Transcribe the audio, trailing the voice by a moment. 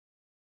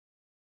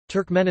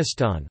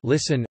Turkmenistan,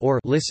 listen,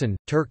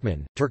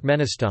 Turkmen,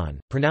 Turkmenistan,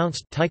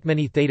 pronounced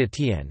Tykmeni Theta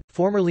Tien,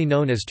 formerly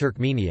known as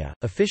Turkmenia.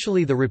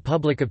 Officially, the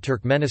Republic of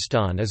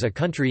Turkmenistan is a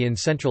country in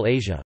Central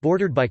Asia,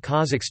 bordered by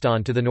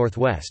Kazakhstan to the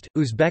northwest,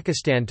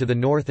 Uzbekistan to the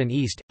north and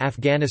east,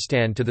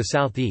 Afghanistan to the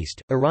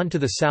southeast, Iran to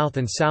the south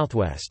and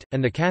southwest,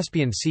 and the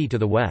Caspian Sea to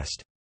the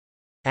west.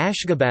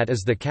 Ashgabat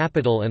is the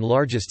capital and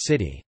largest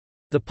city.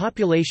 The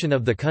population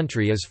of the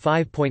country is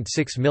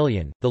 5.6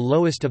 million, the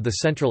lowest of the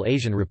Central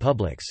Asian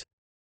republics.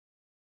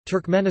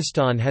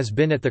 Turkmenistan has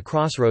been at the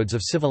crossroads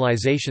of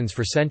civilizations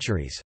for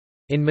centuries.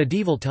 In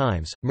medieval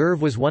times,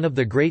 Merv was one of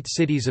the great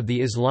cities of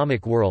the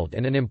Islamic world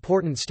and an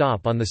important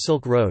stop on the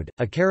Silk Road,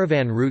 a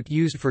caravan route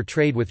used for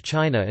trade with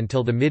China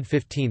until the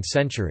mid-15th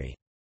century.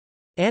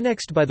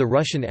 Annexed by the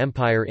Russian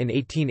Empire in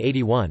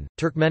 1881,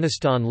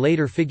 Turkmenistan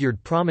later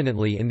figured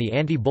prominently in the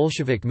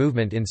anti-Bolshevik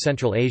movement in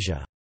Central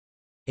Asia.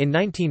 In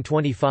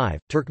 1925,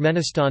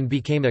 Turkmenistan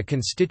became a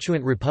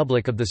constituent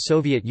republic of the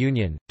Soviet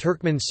Union,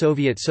 Turkmen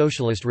Soviet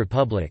Socialist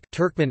Republic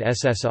 (Turkmen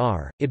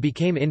SSR). It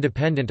became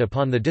independent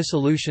upon the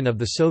dissolution of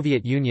the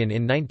Soviet Union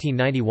in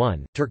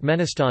 1991.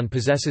 Turkmenistan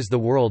possesses the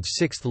world's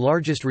sixth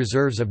largest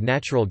reserves of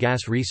natural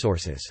gas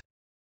resources.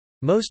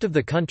 Most of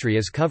the country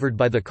is covered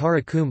by the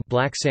Karakum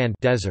Black Sand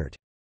Desert.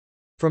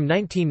 From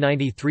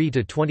 1993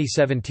 to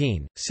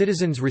 2017,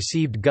 citizens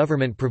received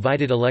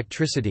government-provided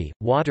electricity,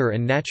 water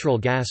and natural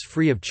gas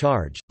free of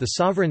charge. The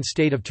sovereign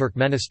state of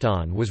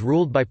Turkmenistan was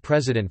ruled by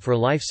President for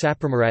life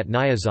Saparmurat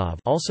Niyazov,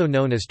 also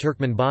known as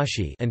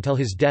Turkmenbashi, until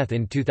his death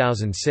in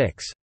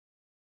 2006.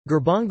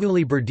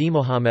 Gurbanguly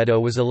Berdimuhamedow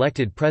was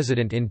elected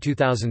president in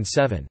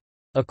 2007.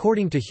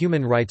 According to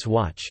Human Rights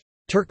Watch,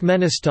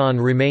 Turkmenistan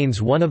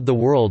remains one of the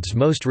world's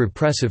most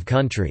repressive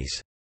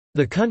countries.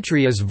 The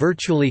country is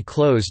virtually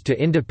closed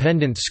to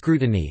independent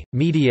scrutiny,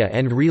 media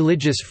and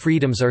religious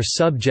freedoms are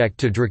subject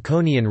to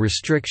draconian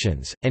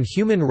restrictions, and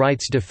human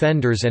rights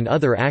defenders and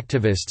other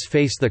activists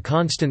face the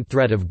constant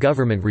threat of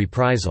government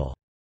reprisal.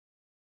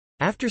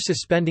 After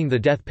suspending the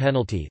death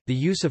penalty, the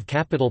use of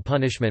capital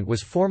punishment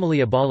was formally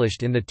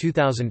abolished in the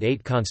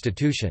 2008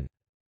 constitution.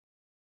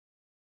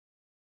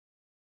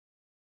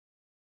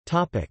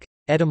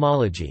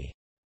 Etymology.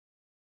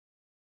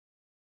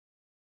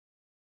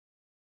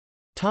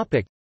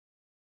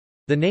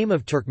 The name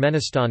of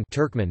Turkmenistan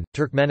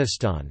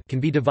Turkmenistan can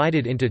be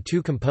divided into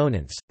two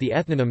components, the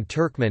ethnonym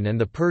Turkmen and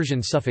the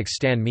Persian suffix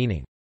stan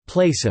meaning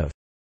place of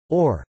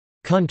or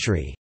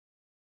country.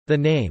 The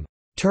name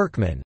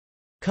Turkmen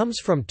comes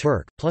from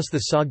Turk, plus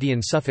the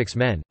Sogdian suffix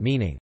men,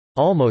 meaning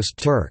almost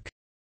Turk,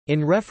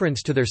 in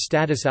reference to their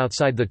status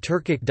outside the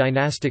Turkic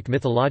dynastic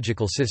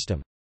mythological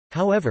system.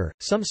 However,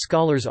 some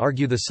scholars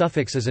argue the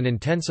suffix is an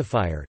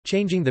intensifier,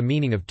 changing the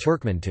meaning of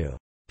Turkmen to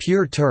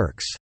pure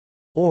Turks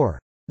or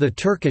the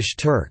Turkish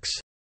Turks.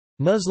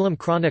 Muslim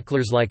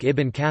chroniclers like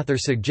Ibn Kathir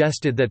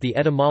suggested that the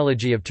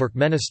etymology of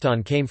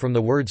Turkmenistan came from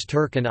the words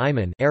Turk and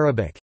Iman,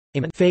 Arabic,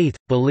 faith,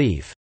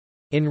 belief,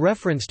 in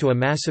reference to a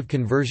massive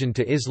conversion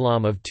to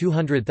Islam of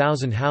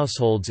 200,000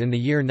 households in the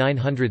year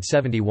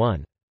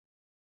 971.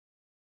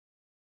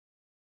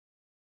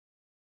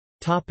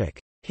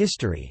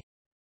 History.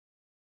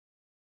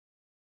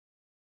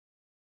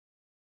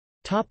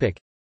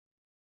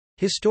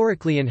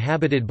 Historically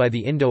inhabited by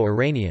the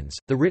Indo-Iranians,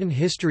 the written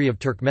history of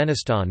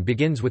Turkmenistan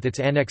begins with its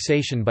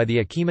annexation by the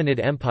Achaemenid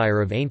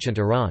Empire of ancient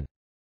Iran.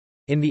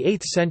 In the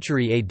 8th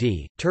century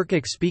AD,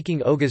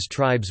 Turkic-speaking Oghuz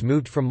tribes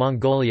moved from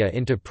Mongolia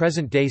into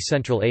present-day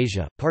Central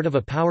Asia, part of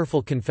a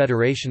powerful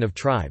confederation of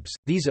tribes.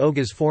 These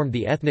Oghuz formed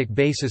the ethnic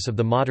basis of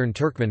the modern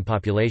Turkmen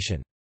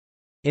population.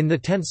 In the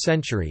 10th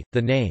century,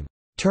 the name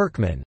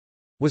Turkmen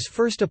was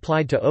first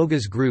applied to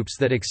Oghuz groups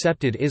that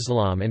accepted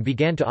Islam and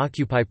began to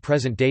occupy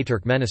present-day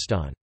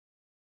Turkmenistan.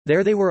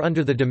 There they were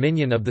under the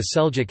dominion of the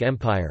Seljuk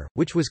Empire,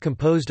 which was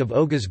composed of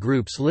Oghuz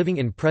groups living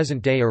in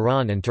present-day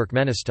Iran and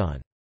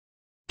Turkmenistan.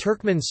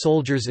 Turkmen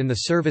soldiers in the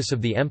service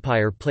of the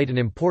empire played an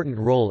important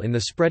role in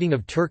the spreading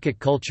of Turkic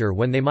culture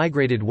when they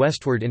migrated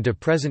westward into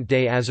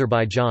present-day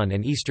Azerbaijan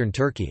and eastern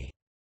Turkey.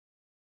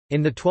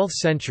 In the 12th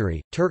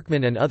century,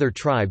 Turkmen and other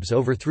tribes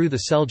overthrew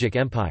the Seljuk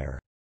Empire.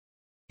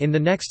 In the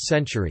next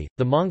century,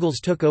 the Mongols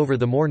took over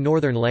the more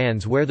northern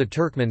lands where the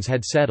Turkmens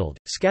had settled,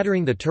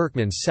 scattering the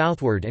Turkmens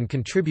southward and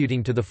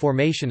contributing to the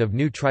formation of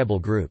new tribal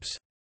groups.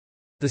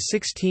 The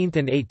 16th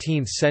and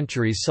 18th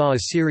centuries saw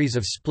a series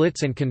of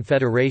splits and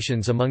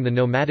confederations among the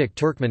nomadic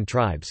Turkmen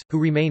tribes, who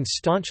remained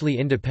staunchly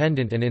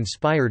independent and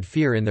inspired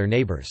fear in their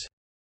neighbors.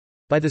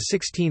 By the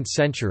 16th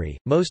century,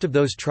 most of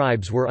those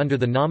tribes were under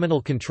the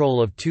nominal control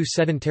of two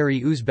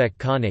sedentary Uzbek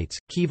khanates,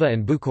 Khiva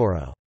and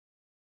Bukhara.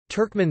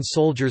 Turkmen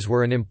soldiers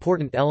were an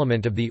important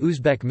element of the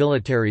Uzbek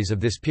militaries of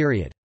this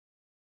period.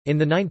 In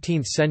the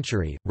 19th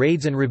century,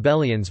 raids and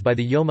rebellions by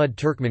the Yomud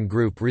Turkmen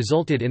group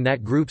resulted in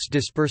that group's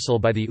dispersal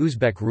by the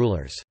Uzbek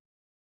rulers.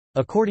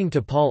 According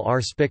to Paul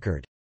R.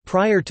 Spickard,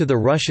 prior to the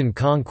Russian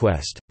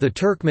conquest, the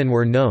Turkmen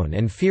were known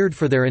and feared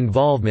for their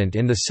involvement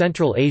in the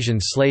Central Asian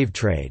slave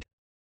trade.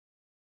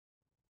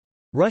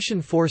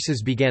 Russian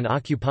forces began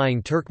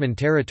occupying Turkmen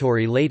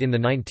territory late in the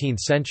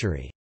 19th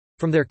century.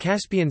 From their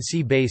Caspian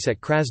Sea base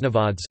at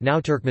Krasnovodsk, now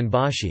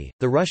Turkmenbashi,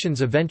 the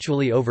Russians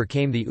eventually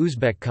overcame the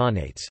Uzbek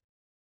Khanates.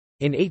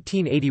 In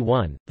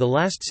 1881, the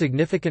last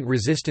significant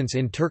resistance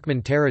in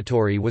Turkmen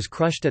territory was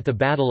crushed at the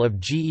Battle of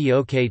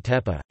Geok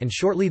Tepe, and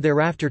shortly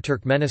thereafter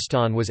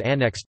Turkmenistan was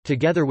annexed,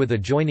 together with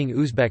adjoining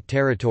Uzbek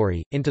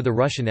territory, into the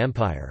Russian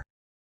Empire.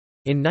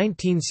 In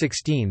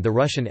 1916 the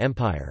Russian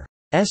Empire's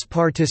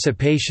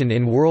participation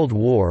in World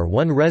War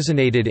I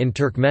resonated in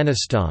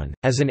Turkmenistan,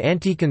 as an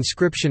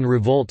anti-conscription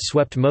revolt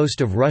swept most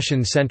of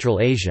Russian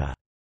Central Asia.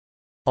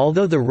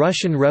 Although the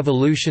Russian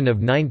Revolution of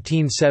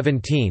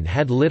 1917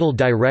 had little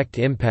direct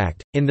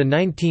impact, in the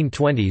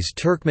 1920s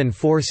Turkmen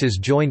forces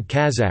joined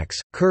Kazakhs,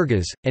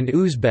 Kyrgyz, and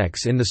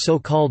Uzbeks in the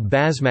so-called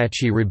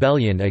Basmachi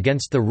rebellion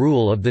against the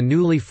rule of the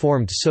newly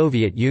formed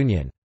Soviet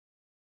Union.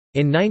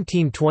 In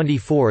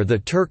 1924 the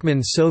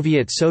Turkmen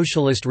Soviet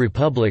Socialist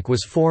Republic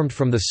was formed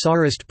from the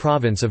Tsarist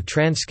province of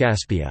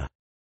Transcaspia.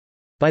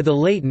 By the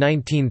late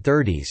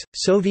 1930s,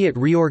 Soviet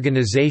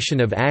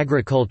reorganization of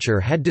agriculture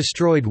had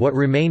destroyed what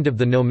remained of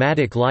the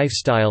nomadic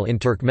lifestyle in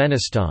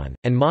Turkmenistan,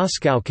 and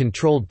Moscow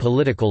controlled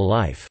political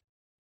life.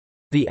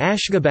 The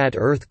Ashgabat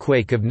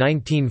earthquake of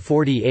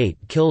 1948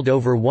 killed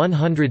over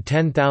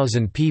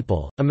 110,000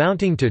 people,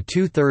 amounting to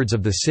two-thirds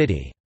of the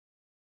city's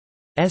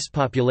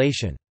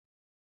population.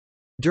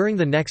 During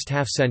the next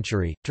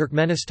half-century,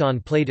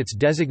 Turkmenistan played its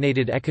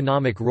designated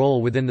economic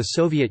role within the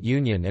Soviet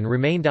Union and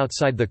remained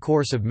outside the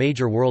course of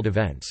major world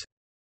events.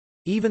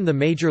 Even the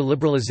major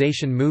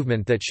liberalization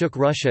movement that shook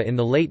Russia in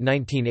the late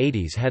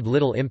 1980s had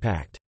little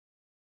impact.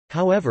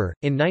 However,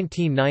 in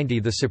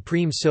 1990 the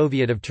Supreme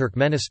Soviet of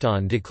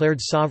Turkmenistan declared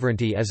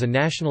sovereignty as a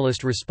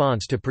nationalist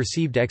response to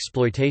perceived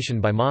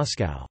exploitation by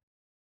Moscow.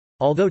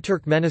 Although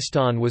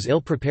Turkmenistan was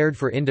ill-prepared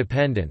for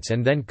independence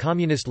and then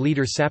communist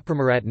leader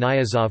Saparmurat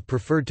Niyazov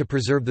preferred to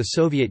preserve the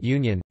Soviet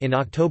Union, in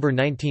October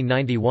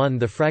 1991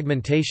 the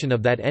fragmentation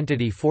of that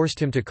entity forced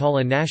him to call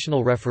a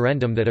national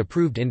referendum that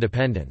approved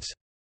independence.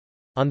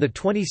 On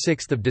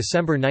 26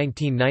 December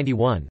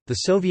 1991, the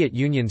Soviet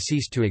Union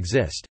ceased to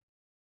exist.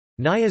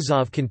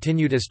 Niyazov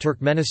continued as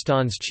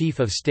Turkmenistan's chief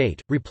of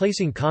state,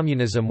 replacing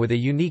communism with a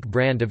unique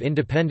brand of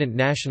independent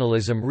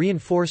nationalism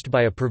reinforced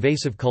by a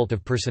pervasive cult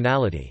of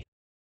personality.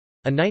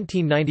 A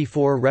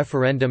 1994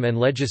 referendum and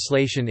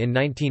legislation in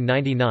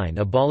 1999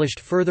 abolished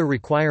further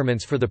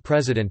requirements for the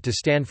president to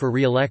stand for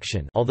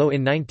re-election, although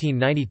in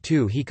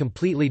 1992 he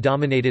completely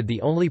dominated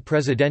the only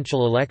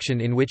presidential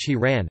election in which he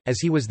ran, as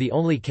he was the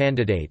only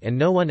candidate and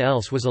no one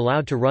else was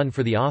allowed to run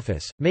for the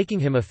office, making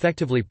him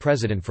effectively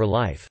president for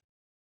life.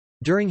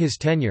 During his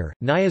tenure,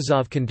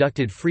 Niyazov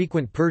conducted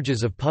frequent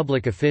purges of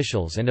public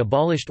officials and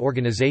abolished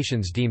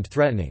organizations deemed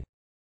threatening.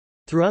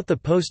 Throughout the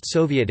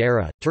post-Soviet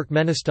era,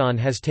 Turkmenistan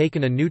has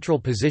taken a neutral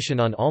position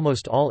on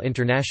almost all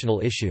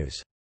international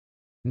issues.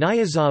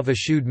 Niyazov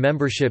eschewed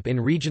membership in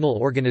regional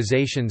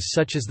organizations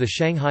such as the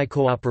Shanghai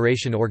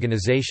Cooperation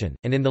Organization,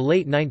 and in the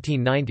late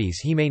 1990s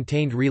he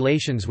maintained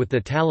relations with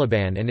the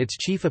Taliban and its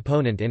chief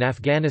opponent in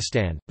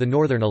Afghanistan, the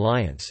Northern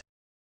Alliance.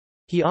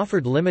 He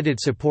offered limited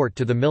support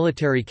to the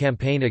military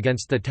campaign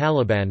against the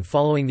Taliban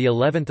following the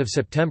 11th of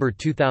September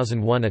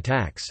 2001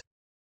 attacks.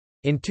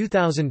 In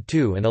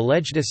 2002 an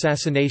alleged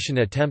assassination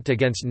attempt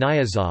against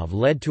Niyazov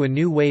led to a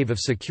new wave of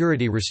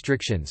security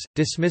restrictions,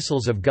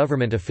 dismissals of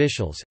government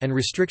officials, and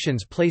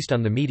restrictions placed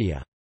on the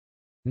media.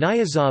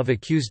 Niyazov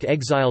accused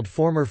exiled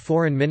former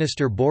Foreign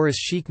Minister Boris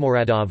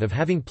Sheikmoradov of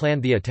having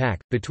planned the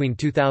attack. Between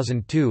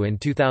 2002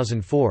 and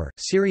 2004,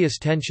 serious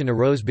tension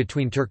arose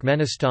between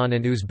Turkmenistan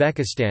and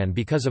Uzbekistan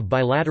because of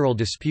bilateral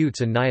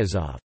disputes and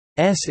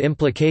Niyazov's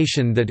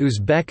implication that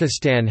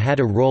Uzbekistan had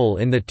a role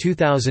in the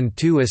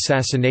 2002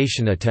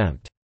 assassination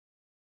attempt.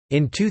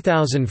 In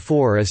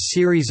 2004 a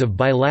series of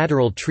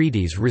bilateral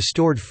treaties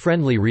restored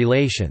friendly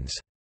relations.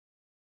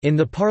 In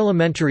the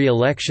parliamentary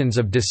elections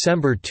of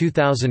December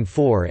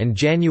 2004 and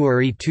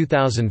January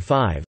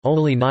 2005,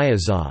 only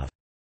Niyazov's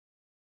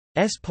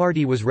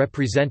party was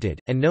represented,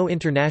 and no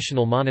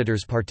international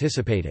monitors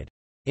participated.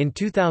 In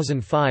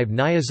 2005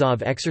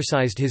 Niyazov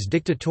exercised his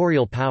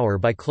dictatorial power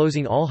by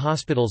closing all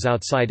hospitals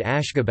outside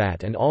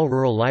Ashgabat and all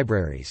rural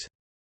libraries.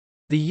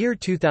 The year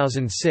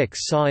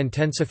 2006 saw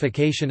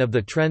intensification of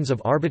the trends of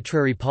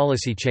arbitrary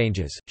policy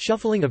changes,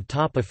 shuffling of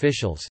top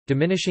officials,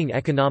 diminishing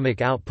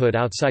economic output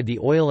outside the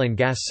oil and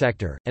gas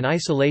sector, and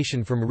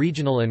isolation from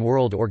regional and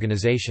world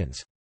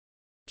organizations.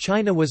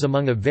 China was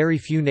among a very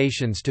few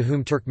nations to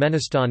whom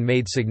Turkmenistan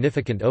made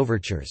significant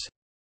overtures.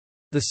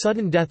 The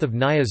sudden death of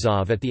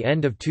Niyazov at the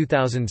end of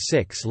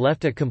 2006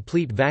 left a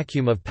complete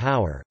vacuum of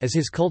power, as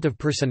his cult of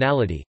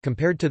personality,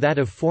 compared to that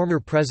of former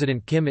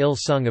President Kim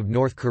Il-sung of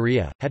North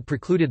Korea, had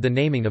precluded the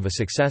naming of a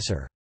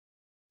successor.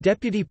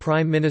 Deputy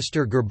Prime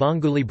Minister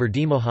Gurbanguly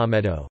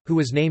Berdimuhamedow, who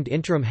was named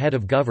interim head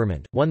of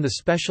government, won the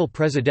special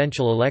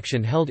presidential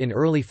election held in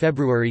early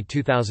February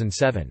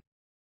 2007.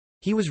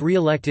 He was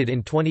re-elected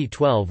in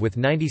 2012 with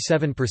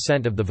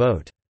 97% of the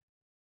vote.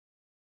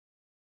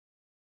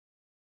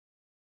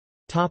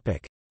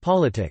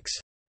 Politics.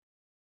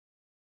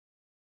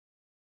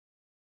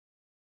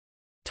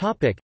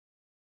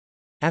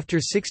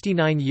 After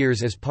 69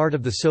 years as part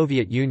of the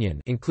Soviet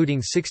Union,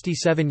 including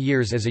 67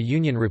 years as a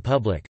Union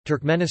Republic,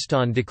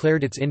 Turkmenistan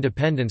declared its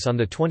independence on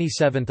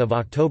 27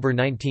 October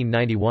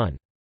 1991.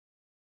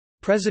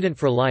 President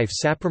for life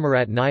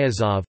Saparmurat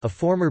Niyazov, a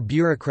former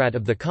bureaucrat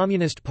of the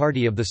Communist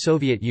Party of the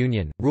Soviet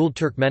Union, ruled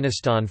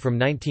Turkmenistan from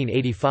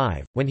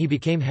 1985, when he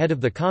became head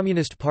of the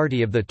Communist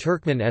Party of the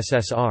Turkmen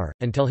SSR,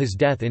 until his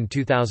death in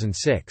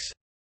 2006.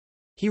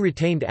 He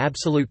retained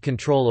absolute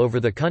control over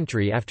the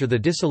country after the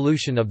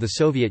dissolution of the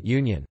Soviet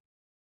Union.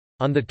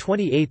 On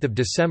 28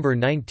 December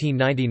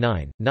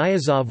 1999,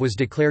 Niyazov was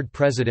declared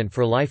President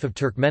for life of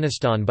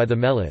Turkmenistan by the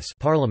Mejlis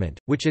parliament,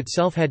 which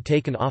itself had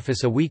taken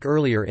office a week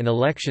earlier in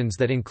elections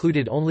that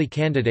included only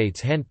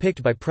candidates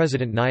hand-picked by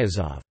President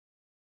Niyazov.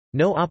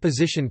 No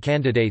opposition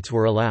candidates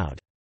were allowed.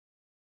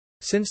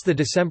 Since the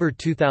December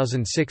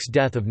 2006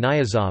 death of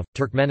Niyazov,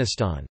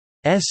 Turkmenistan's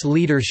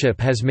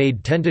leadership has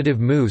made tentative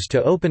moves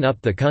to open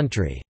up the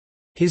country.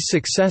 His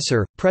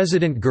successor,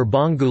 President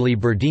Gurbanguly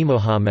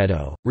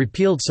Berdimuhamedow,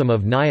 repealed some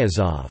of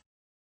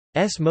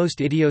Niyazov's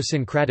most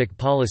idiosyncratic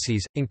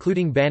policies,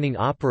 including banning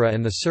opera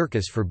and the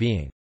circus for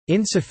being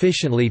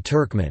insufficiently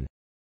Turkmen.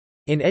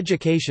 In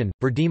education,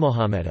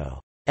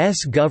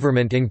 Berdimuhamedow's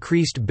government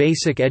increased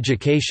basic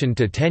education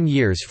to 10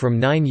 years from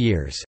 9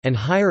 years, and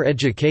higher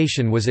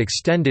education was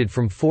extended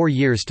from 4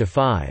 years to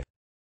 5.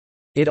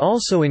 It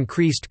also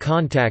increased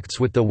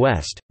contacts with the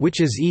West, which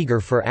is eager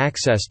for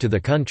access to the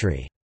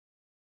country.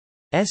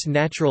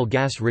 Natural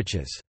gas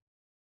riches.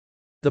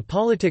 The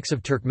politics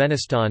of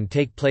Turkmenistan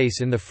take place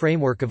in the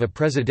framework of a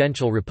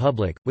presidential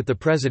republic, with the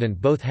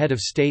president both head of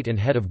state and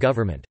head of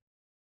government.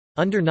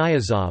 Under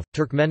Niyazov,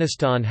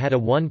 Turkmenistan had a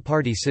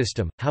one-party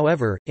system,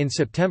 however, in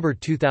September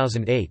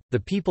 2008, the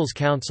People's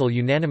Council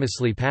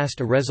unanimously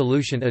passed a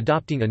resolution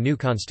adopting a new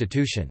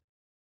constitution.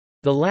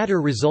 The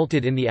latter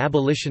resulted in the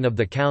abolition of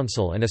the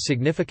council and a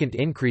significant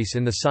increase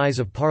in the size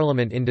of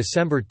parliament in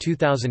December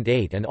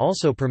 2008 and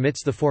also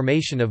permits the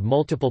formation of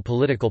multiple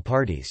political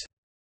parties.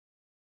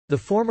 The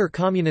former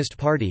Communist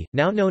Party,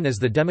 now known as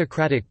the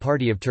Democratic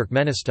Party of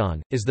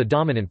Turkmenistan, is the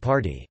dominant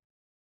party.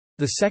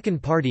 The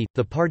second party,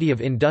 the Party of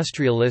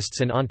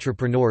Industrialists and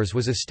Entrepreneurs,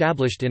 was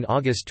established in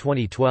August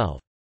 2012.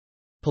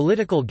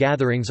 Political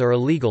gatherings are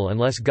illegal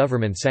unless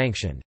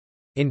government-sanctioned.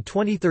 In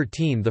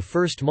 2013 the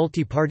first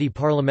multi-party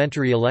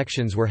parliamentary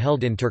elections were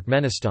held in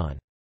Turkmenistan.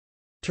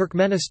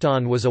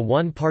 Turkmenistan was a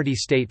one-party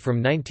state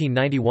from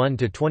 1991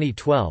 to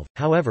 2012,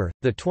 however,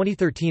 the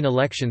 2013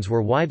 elections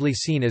were widely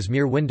seen as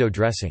mere window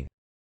dressing.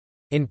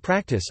 In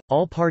practice,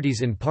 all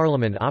parties in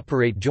parliament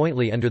operate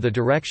jointly under the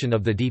direction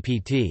of the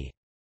DPT.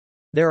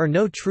 There are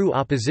no true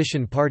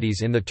opposition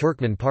parties in the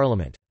Turkmen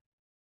parliament.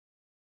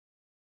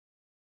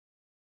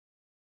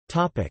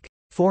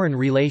 Foreign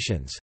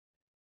relations.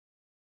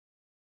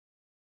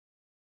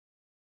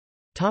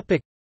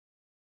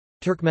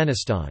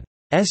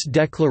 Turkmenistan's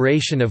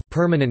declaration of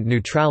permanent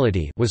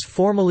neutrality was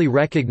formally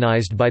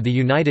recognized by the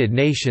United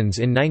Nations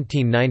in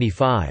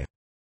 1995.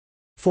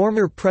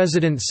 Former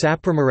President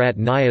Saparmurat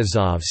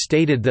Niyazov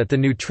stated that the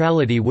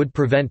neutrality would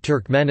prevent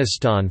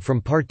Turkmenistan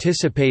from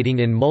participating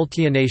in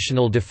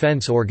multinational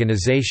defense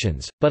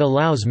organizations, but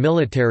allows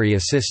military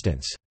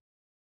assistance.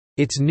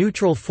 Its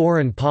neutral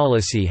foreign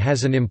policy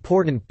has an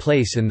important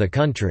place in the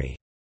country's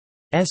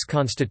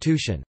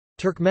constitution.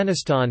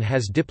 Turkmenistan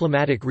has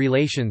diplomatic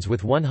relations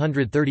with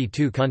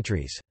 132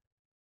 countries.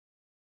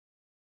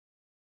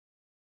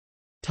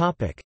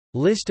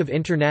 List of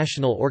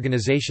international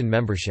organization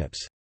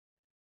memberships.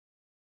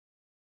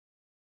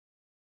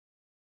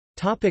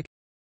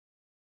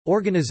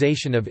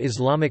 Organization of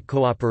Islamic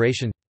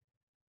Cooperation.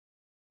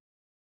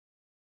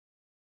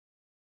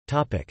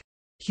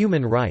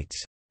 Human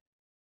rights.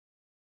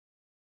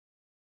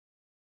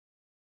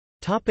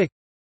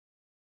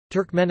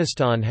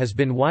 Turkmenistan has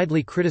been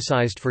widely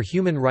criticized for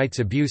human rights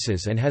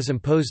abuses and has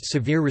imposed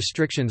severe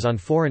restrictions on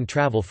foreign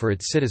travel for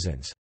its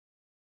citizens.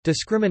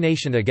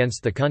 Discrimination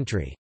against the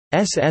country's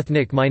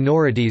ethnic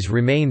minorities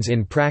remains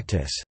in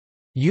practice.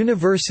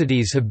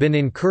 Universities have been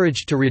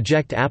encouraged to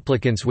reject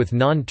applicants with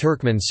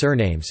non-Turkmen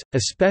surnames,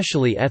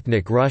 especially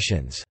ethnic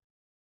Russians.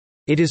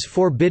 It is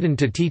forbidden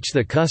to teach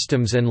the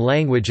customs and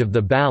language of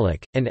the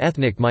Baloch, an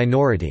ethnic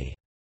minority.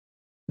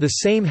 The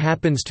same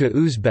happens to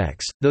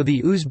Uzbeks, though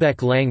the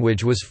Uzbek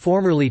language was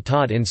formerly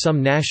taught in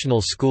some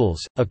national schools,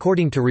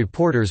 according to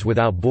Reporters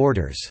Without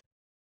Borders.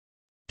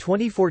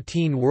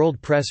 2014 World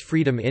Press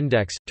Freedom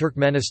Index –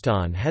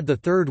 Turkmenistan had the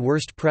third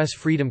worst press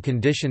freedom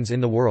conditions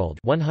in the world,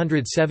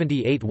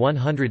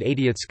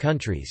 178/180th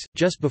countries,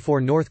 just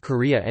before North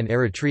Korea and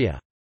Eritrea.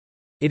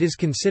 It is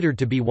considered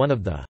to be one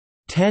of the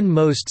 10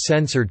 most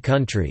censored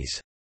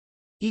countries.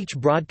 Each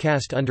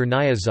broadcast under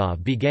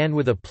Niyazov began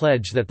with a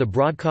pledge that the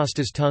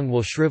broadcaster's tongue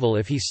will shrivel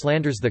if he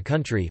slanders the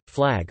country,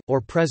 flag,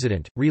 or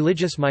president.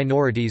 Religious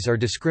minorities are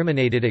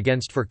discriminated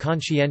against for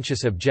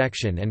conscientious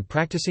objection and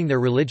practicing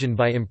their religion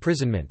by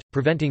imprisonment,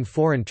 preventing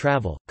foreign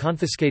travel,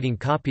 confiscating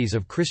copies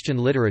of Christian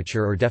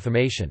literature or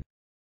defamation.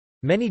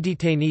 Many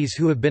detainees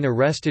who have been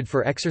arrested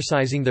for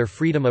exercising their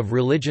freedom of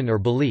religion or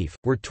belief,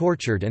 were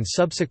tortured and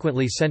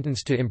subsequently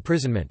sentenced to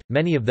imprisonment,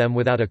 many of them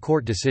without a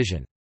court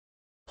decision.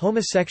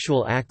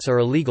 Homosexual acts are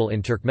illegal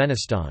in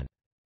Turkmenistan.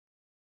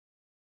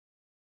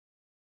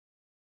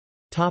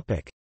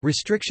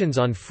 Restrictions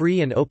on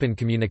free and open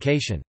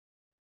communication.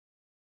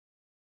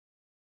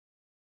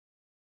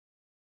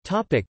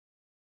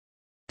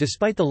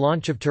 Despite the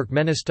launch of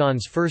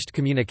Turkmenistan's first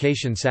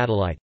communication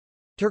satellite,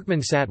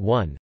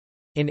 Turkmensat-1,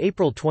 in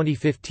April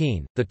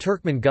 2015, the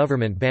Turkmen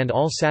government banned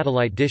all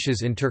satellite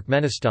dishes in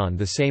Turkmenistan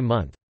the same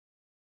month.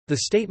 The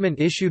statement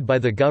issued by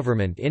the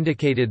government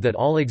indicated that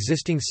all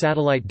existing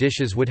satellite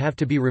dishes would have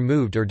to be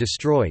removed or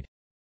destroyed,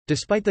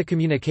 despite the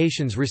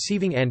communications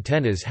receiving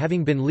antennas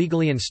having been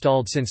legally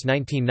installed since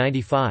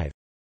 1995,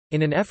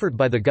 in an effort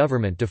by the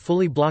government to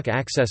fully block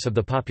access of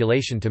the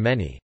population to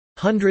many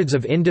hundreds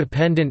of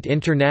independent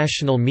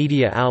international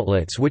media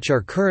outlets which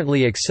are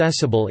currently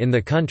accessible in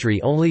the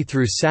country only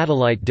through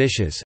satellite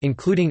dishes,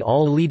 including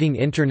all leading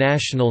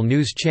international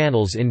news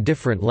channels in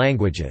different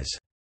languages.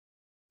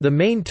 The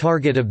main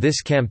target of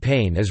this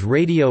campaign is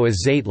Radio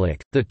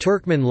Azatlık, the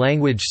Turkmen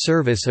language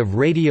service of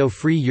Radio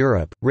Free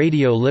Europe,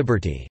 Radio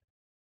Liberty.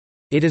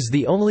 It is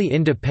the only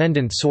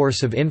independent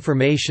source of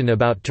information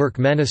about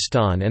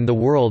Turkmenistan and the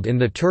world in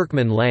the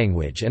Turkmen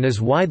language and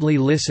is widely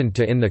listened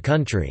to in the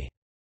country.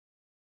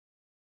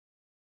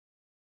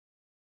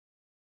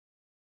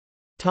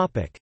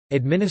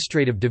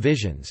 Administrative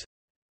divisions.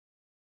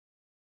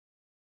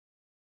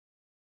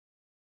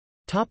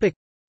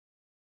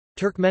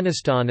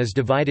 Turkmenistan is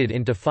divided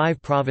into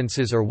 5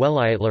 provinces or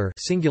velayetler,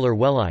 singular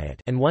velayet,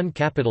 and 1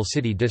 capital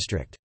city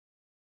district.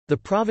 The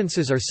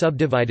provinces are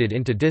subdivided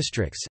into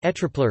districts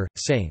Etrapler,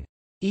 Sing,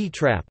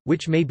 Etrap,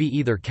 which may be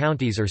either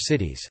counties or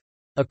cities.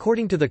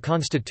 According to the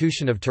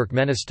Constitution of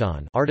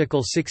Turkmenistan,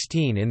 Article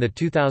 16 in the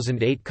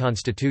 2008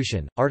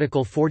 Constitution,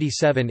 Article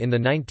 47 in the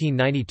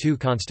 1992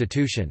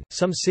 Constitution,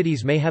 some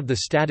cities may have the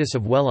status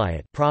of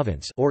velayet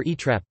province or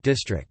Etrap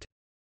district.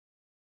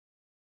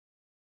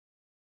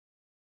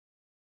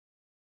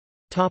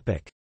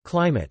 Topic: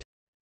 Climate.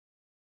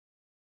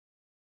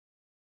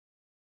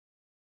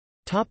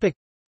 Topic: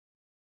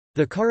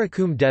 The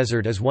Karakum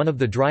Desert is one of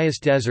the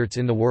driest deserts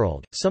in the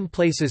world. Some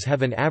places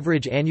have an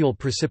average annual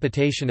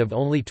precipitation of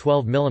only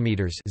 12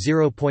 mm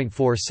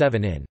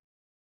 (0.47 in).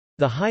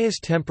 The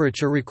highest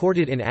temperature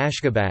recorded in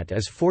Ashgabat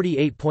is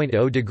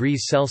 48.0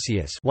 degrees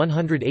Celsius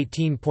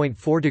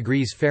 (118.4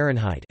 degrees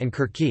Fahrenheit) and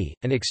Kirki,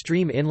 an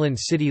extreme inland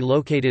city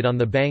located on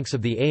the banks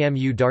of the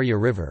Amu Darya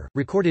River,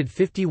 recorded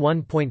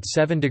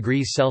 51.7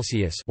 degrees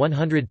Celsius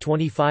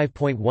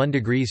 (125.1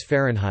 degrees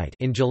Fahrenheit)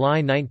 in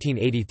July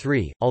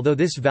 1983, although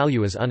this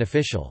value is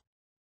unofficial.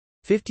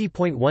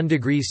 50.1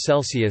 degrees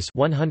Celsius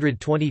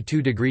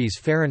 (122 degrees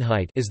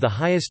Fahrenheit) is the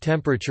highest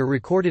temperature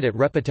recorded at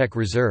Repetek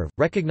Reserve,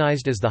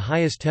 recognized as the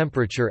highest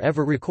temperature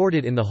ever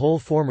recorded in the whole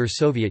former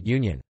Soviet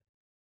Union.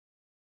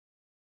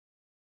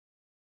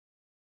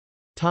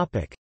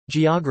 Topic: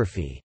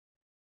 Geography.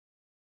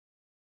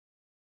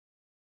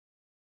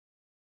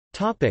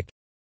 Topic: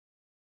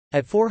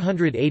 At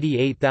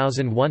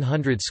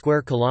 488,100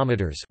 square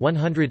kilometers,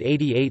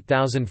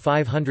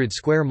 188,500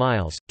 square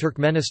miles,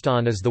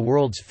 Turkmenistan is the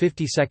world's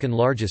 52nd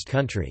largest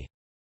country.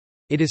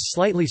 It is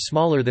slightly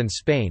smaller than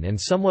Spain and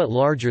somewhat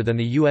larger than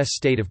the U.S.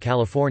 state of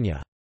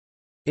California.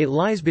 It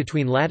lies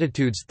between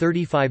latitudes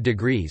 35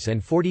 degrees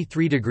and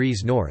 43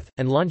 degrees north,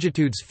 and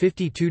longitudes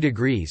 52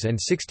 degrees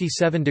and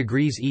 67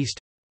 degrees east.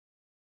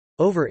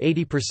 Over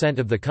 80%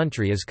 of the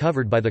country is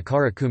covered by the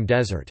Karakum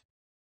Desert.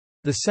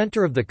 The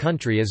center of the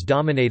country is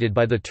dominated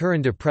by the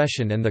Turan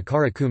Depression and the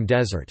Karakum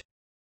Desert.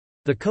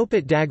 The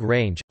Kopet Dag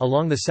Range,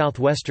 along the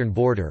southwestern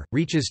border,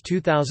 reaches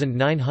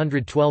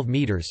 2,912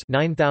 meters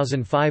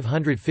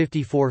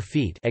 (9,554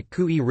 feet) at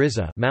Kui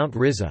Riza, Mount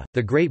Riza,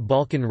 the Great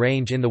Balkan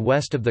Range in the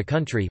west of the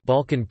country,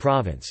 Balkan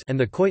Province, and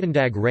the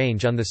Koytundag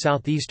Range on the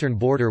southeastern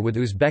border with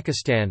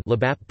Uzbekistan,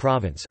 Labap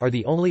Province, are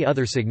the only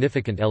other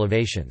significant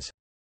elevations.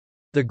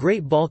 The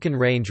Great Balkan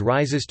Range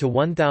rises to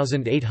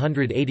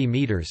 1,880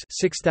 meters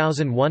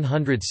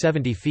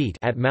 (6,170 feet)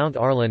 at Mount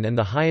Arlan, and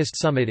the highest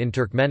summit in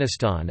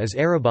Turkmenistan is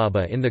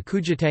Arababa in the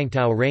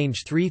Kujitangtau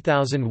Range,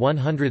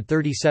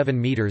 3,137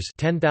 meters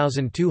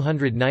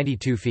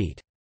 (10,292 feet).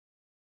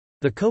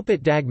 The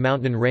Kopet Dag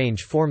mountain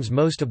range forms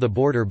most of the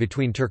border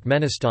between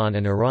Turkmenistan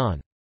and Iran.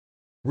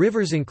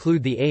 Rivers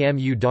include the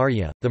Amu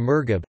Darya, the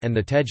Murghab, and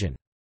the Tejen.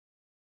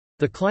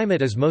 The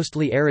climate is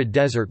mostly arid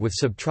desert with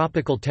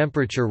subtropical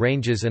temperature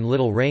ranges and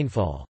little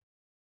rainfall.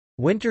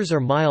 Winters are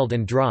mild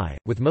and dry,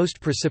 with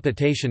most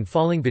precipitation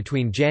falling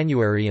between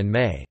January and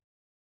May.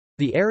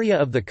 The area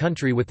of the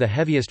country with the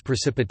heaviest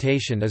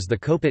precipitation is the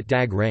Kopet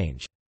Dag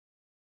Range.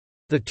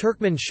 The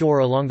Turkmen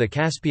shore along the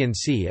Caspian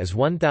Sea is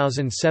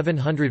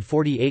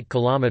 1,748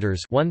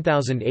 kilometers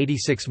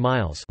 (1,086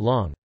 miles)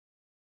 long.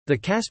 The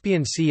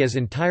Caspian Sea is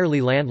entirely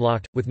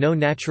landlocked, with no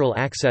natural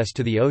access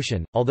to the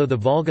ocean, although the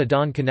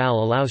Volga-Don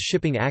Canal allows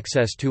shipping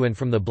access to and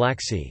from the Black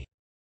Sea.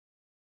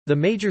 The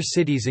major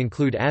cities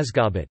include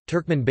Ashgabat,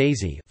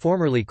 Turkmenbashi,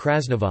 formerly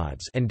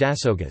Krasnovodsk, and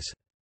Dasogas.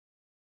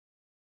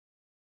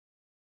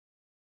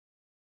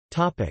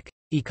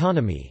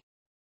 Economy.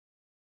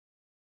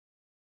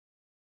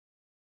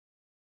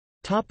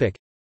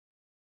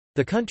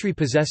 The country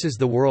possesses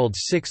the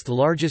world's sixth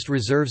largest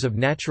reserves of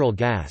natural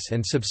gas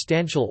and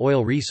substantial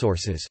oil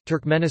resources.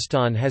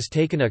 Turkmenistan has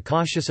taken a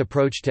cautious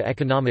approach to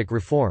economic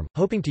reform,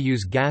 hoping to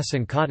use gas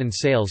and cotton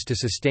sales to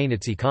sustain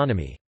its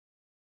economy.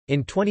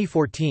 In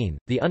 2014,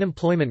 the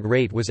unemployment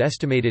rate was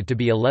estimated to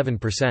be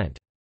 11%.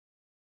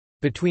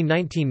 Between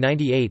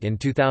 1998 and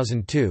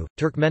 2002,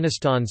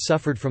 Turkmenistan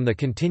suffered from the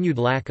continued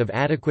lack of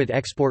adequate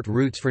export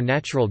routes for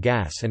natural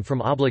gas and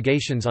from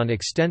obligations on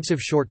extensive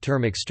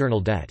short-term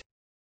external debt.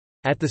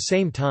 At the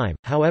same time,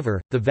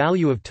 however, the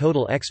value of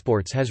total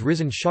exports has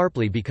risen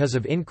sharply because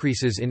of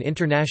increases in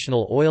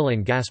international oil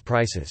and gas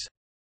prices.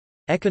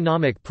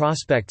 Economic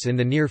prospects in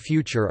the near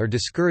future are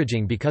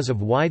discouraging because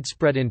of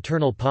widespread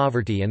internal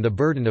poverty and the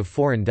burden of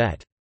foreign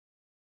debt.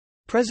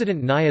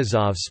 President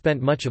Niyazov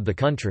spent much of the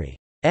country's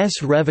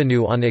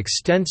revenue on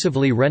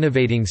extensively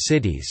renovating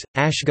cities,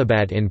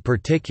 Ashgabat in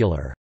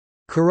particular.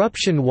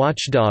 Corruption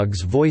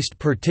watchdogs voiced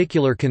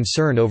particular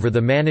concern over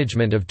the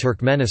management of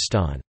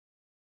Turkmenistan's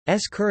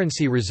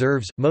currency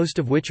reserves, most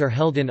of which are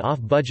held in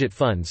off-budget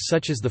funds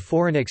such as the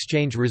Foreign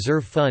Exchange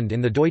Reserve Fund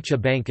in the Deutsche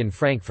Bank in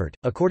Frankfurt,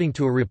 according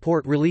to a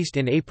report released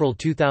in April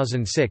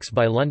 2006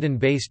 by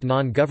London-based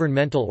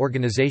non-governmental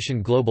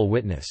organisation Global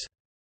Witness.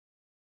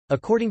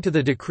 According to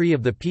the decree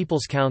of the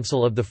People's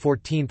Council of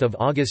 14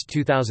 August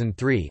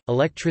 2003,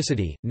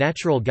 electricity,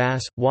 natural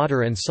gas,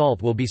 water and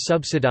salt will be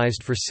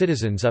subsidized for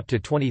citizens up to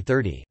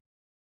 2030.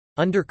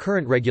 Under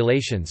current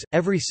regulations,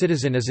 every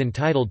citizen is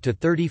entitled to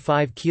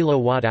 35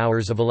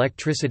 kilowatt-hours of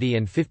electricity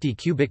and 50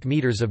 cubic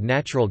meters of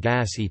natural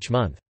gas each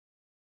month.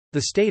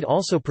 The state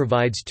also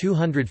provides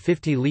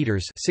 250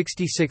 liters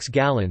 66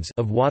 gallons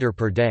of water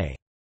per day.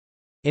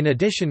 In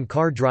addition,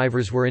 car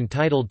drivers were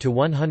entitled to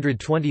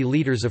 120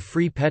 liters of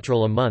free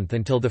petrol a month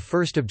until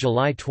 1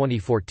 July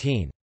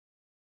 2014.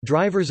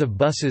 Drivers of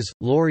buses,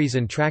 lorries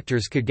and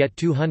tractors could get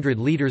 200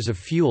 liters of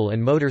fuel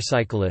and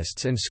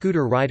motorcyclists and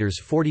scooter riders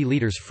 40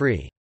 liters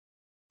free.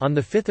 On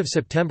 5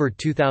 September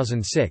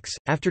 2006,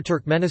 after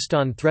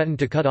Turkmenistan threatened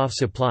to cut off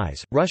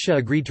supplies, Russia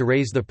agreed to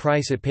raise the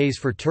price it pays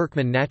for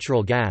Turkmen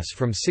natural gas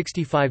from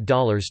 $65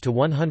 to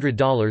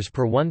 $100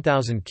 per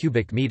 1,000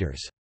 cubic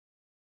meters.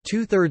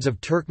 Two-thirds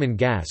of Turkmen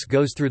gas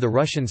goes through the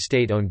Russian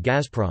state-owned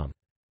Gazprom.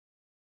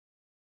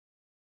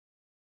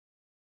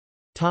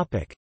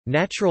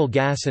 Natural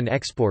gas and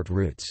export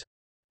routes.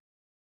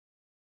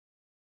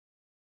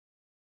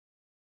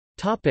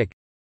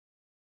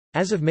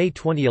 As of May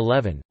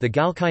 2011, the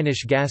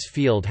Galkynish gas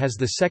field has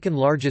the second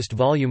largest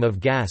volume of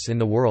gas in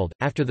the world,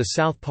 after the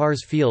South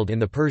Pars field in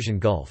the Persian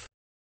Gulf.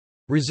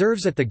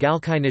 Reserves at the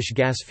Galkynish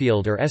gas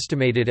field are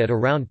estimated at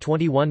around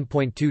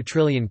 21.2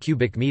 trillion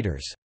cubic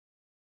meters.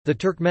 The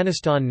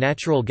Turkmenistan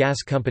Natural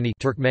Gas Company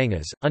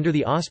Turkmengas, under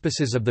the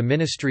auspices of the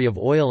Ministry of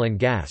Oil and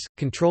Gas,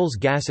 controls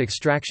gas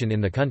extraction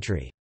in the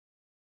country.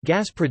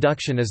 Gas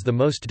production is the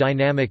most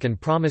dynamic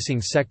and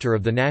promising sector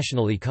of the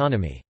national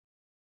economy.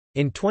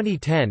 In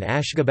 2010,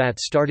 Ashgabat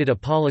started a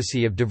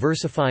policy of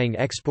diversifying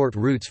export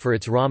routes for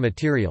its raw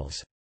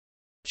materials.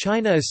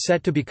 China is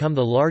set to become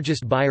the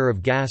largest buyer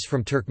of gas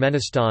from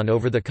Turkmenistan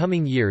over the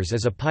coming years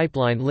as a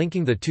pipeline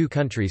linking the two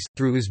countries,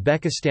 through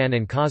Uzbekistan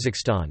and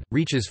Kazakhstan,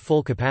 reaches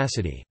full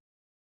capacity.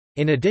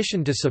 In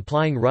addition to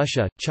supplying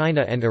Russia,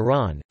 China and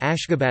Iran,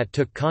 Ashgabat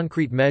took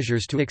concrete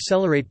measures to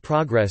accelerate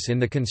progress in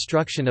the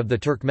construction of the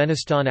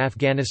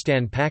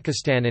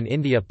Turkmenistan-Afghanistan-Pakistan and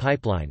India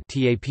Pipeline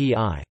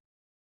 (TAPI).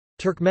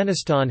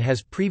 Turkmenistan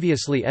has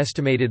previously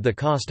estimated the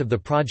cost of the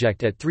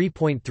project at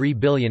 $3.3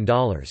 billion.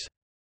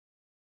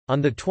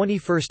 On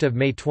 21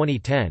 May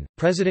 2010,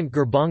 President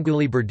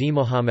Gurbanguly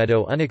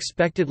Berdimuhamedow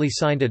unexpectedly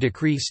signed a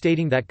decree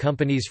stating that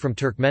companies from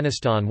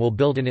Turkmenistan will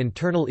build an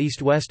internal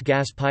east-west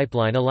gas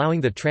pipeline allowing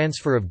the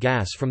transfer of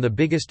gas from the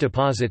biggest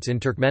deposits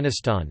in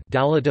Turkmenistan,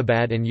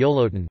 Dawlatabad and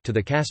Yolotan, to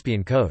the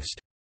Caspian coast.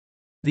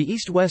 The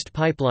east-west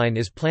pipeline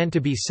is planned to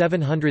be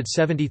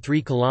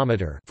 773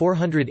 km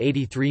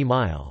 (483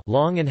 mile)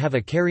 long and have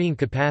a carrying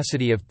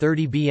capacity of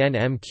 30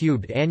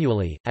 bnm³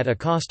 annually, at a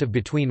cost of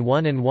between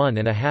 $1 and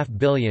 $1.5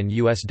 billion.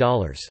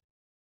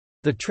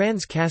 The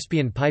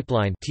Trans-Caspian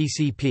Pipeline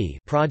 (TCP)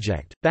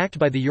 project, backed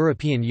by the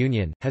European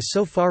Union, has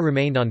so far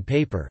remained on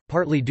paper,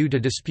 partly due to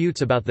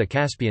disputes about the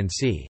Caspian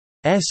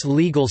Sea's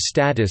legal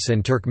status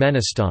and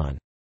Turkmenistan's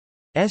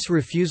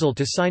refusal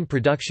to sign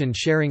production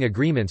sharing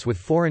agreements with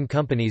foreign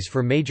companies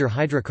for major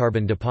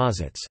hydrocarbon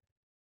deposits.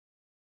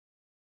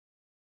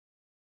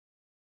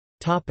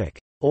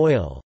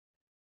 Oil.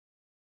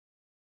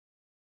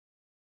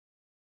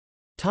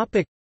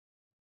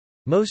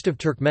 Most of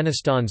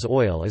Turkmenistan's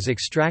oil is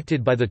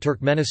extracted by the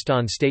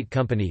Turkmenistan State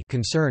Company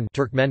concern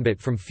Turkmenbit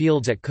from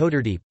fields at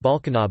Koturdeep,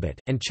 Balkanabet,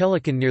 and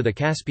Chelikan near the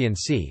Caspian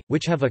Sea,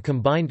 which have a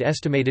combined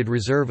estimated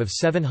reserve of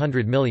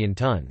 700 million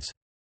tons.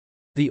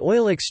 The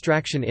oil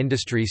extraction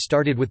industry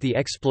started with the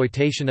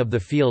exploitation of the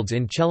fields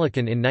in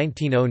Chelikan in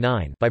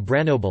 1909 by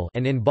Branobel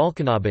and in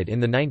Balkanabet in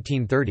the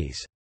 1930s.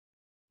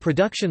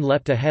 Production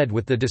leapt ahead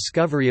with the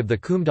discovery of the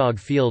Kumdog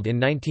field in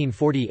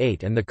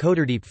 1948 and the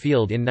Koderdeep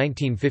field in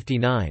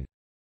 1959.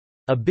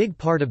 A big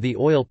part of the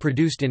oil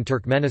produced in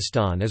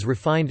Turkmenistan is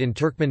refined in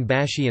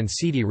Turkmenbashi and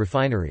Sidi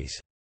refineries.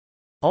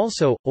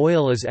 Also,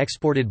 oil is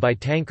exported by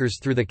tankers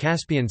through the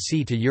Caspian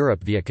Sea to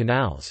Europe via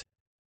canals.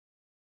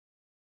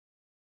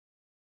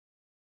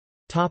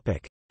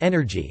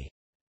 Energy.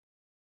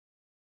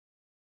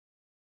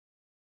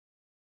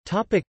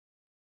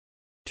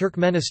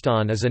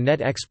 Turkmenistan is a net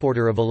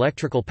exporter of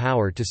electrical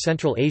power to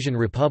Central Asian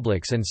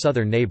republics and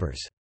southern neighbors.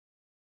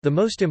 The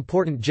most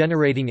important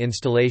generating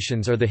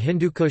installations are the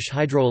Hindukush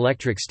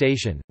hydroelectric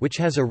station, which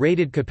has a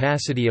rated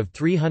capacity of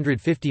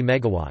 350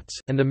 MW,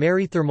 and the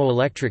Mary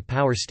thermoelectric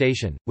power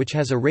station, which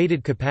has a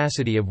rated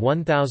capacity of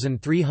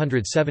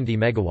 1,370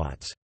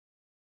 MW.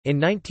 In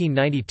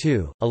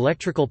 1992,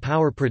 electrical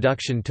power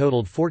production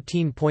totaled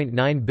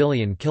 14.9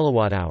 billion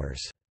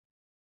kWh.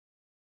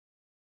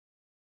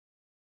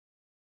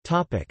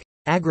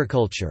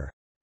 Agriculture.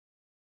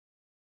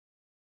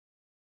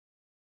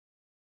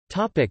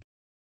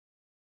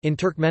 In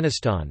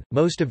Turkmenistan,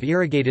 most of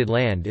irrigated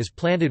land is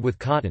planted with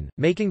cotton,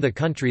 making the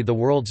country the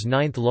world's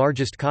 9th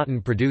largest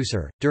cotton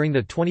producer. During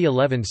the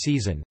 2011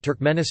 season,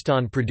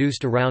 Turkmenistan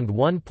produced around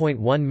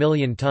 1.1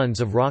 million tons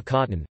of raw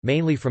cotton,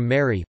 mainly from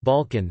Mary,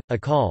 Balkan,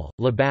 Akal,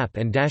 Labap,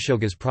 and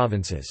Dashogas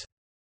provinces.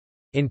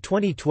 In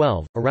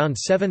 2012, around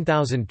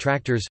 7,000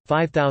 tractors,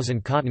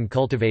 5,000 cotton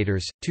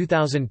cultivators,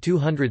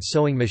 2,200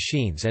 sewing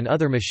machines and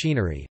other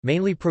machinery,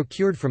 mainly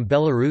procured from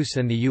Belarus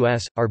and the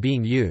US, are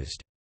being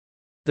used.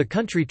 The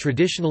country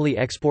traditionally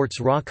exports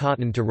raw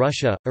cotton to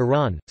Russia,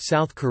 Iran,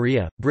 South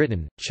Korea,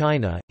 Britain,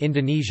 China,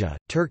 Indonesia,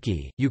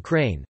 Turkey,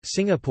 Ukraine,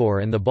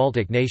 Singapore and the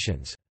Baltic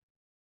nations.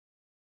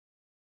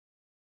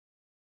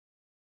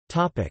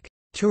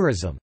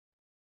 Tourism.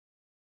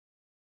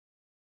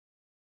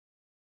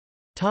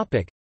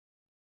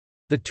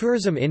 The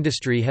tourism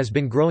industry has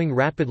been growing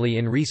rapidly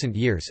in recent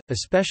years,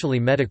 especially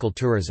medical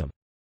tourism.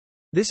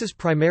 This is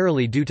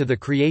primarily due to the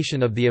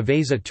creation of the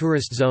Avesa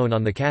tourist zone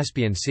on the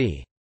Caspian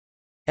Sea.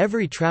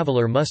 Every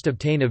traveler must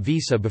obtain a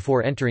visa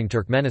before entering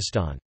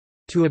Turkmenistan.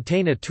 To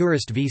obtain a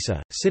tourist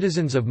visa,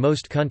 citizens of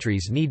most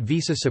countries need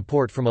visa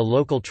support from a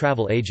local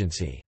travel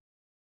agency.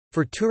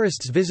 For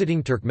tourists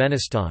visiting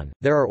Turkmenistan,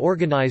 there are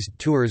organized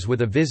tours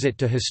with a visit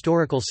to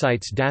historical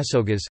sites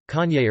Dassogas,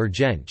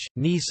 Kanye-Ergenç,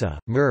 Nisa,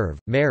 Merv,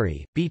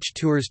 Mary, beach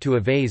tours to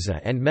Avesa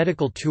and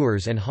medical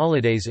tours and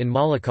holidays in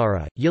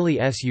Malakara, Yili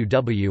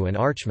Suw and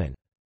Archman.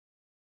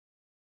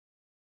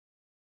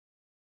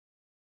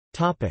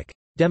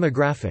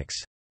 Demographics.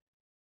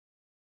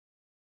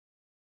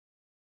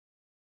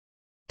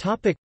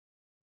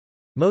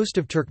 Most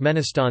of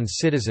Turkmenistan's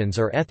citizens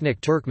are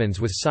ethnic Turkmens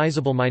with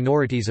sizable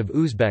minorities of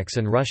Uzbeks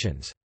and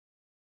Russians.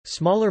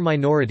 Smaller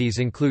minorities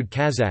include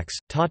Kazakhs,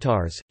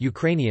 Tatars,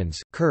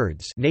 Ukrainians,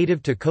 Kurds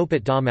native to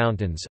Kopet Dağ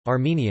Mountains,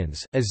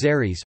 Armenians,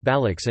 Azeris,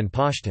 Balochs and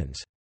Pashtuns.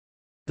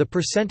 The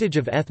percentage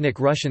of ethnic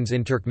Russians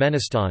in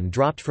Turkmenistan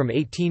dropped from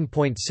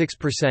 18.6%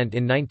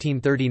 in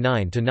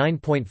 1939 to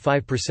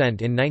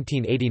 9.5% in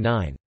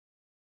 1989.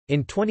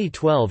 In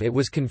 2012 it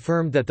was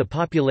confirmed that the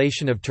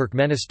population of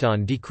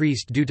Turkmenistan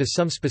decreased due to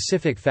some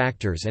specific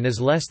factors and is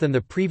less than the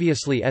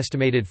previously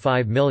estimated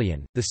 5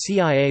 million. The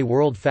CIA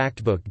World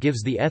Factbook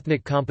gives the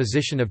ethnic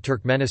composition of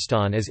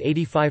Turkmenistan as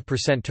 85%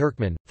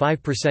 Turkmen,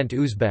 5%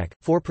 Uzbek,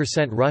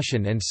 4%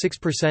 Russian and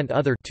 6%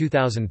 other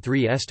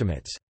 2003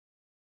 estimates.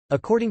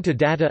 According to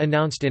data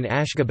announced in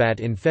Ashgabat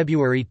in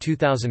February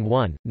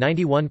 2001,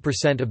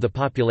 91% of the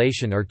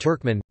population are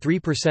Turkmen,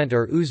 3%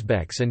 are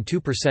Uzbeks and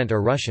 2%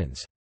 are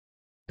Russians.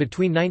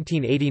 Between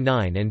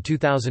 1989 and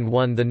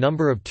 2001 the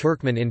number of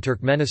Turkmen in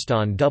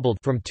Turkmenistan doubled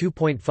from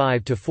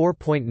 2.5 to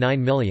 4.9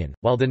 million,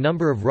 while the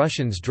number of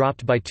Russians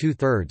dropped by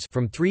two-thirds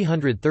from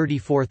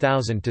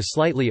 334,000 to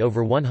slightly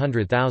over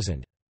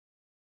 100,000.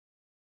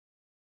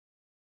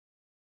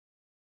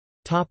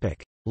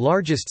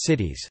 Largest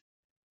cities.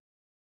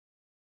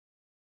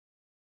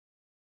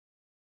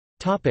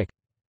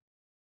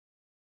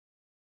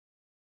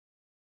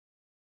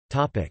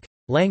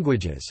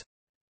 Languages.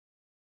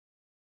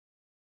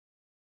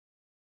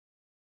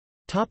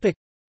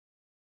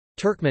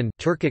 Turkmen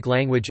Turkic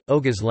language,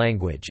 Oghuz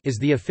language is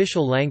the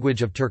official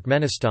language of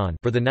Turkmenistan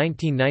per the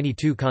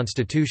 1992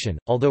 constitution,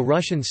 although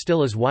Russian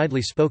still is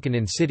widely spoken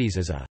in cities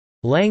as a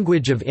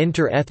language of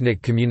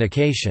inter-ethnic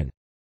communication.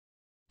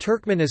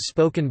 Turkmen is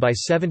spoken by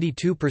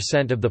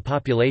 72% of the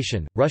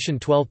population, Russian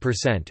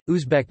 12%,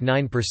 Uzbek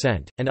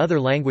 9%, and other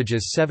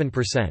languages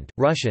 7%,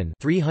 Russian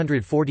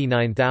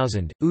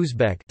 349,000,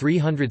 Uzbek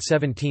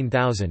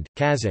 317,000,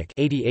 Kazakh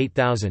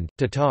 88,000,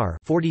 Tatar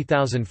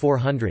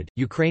 40,400,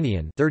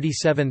 Ukrainian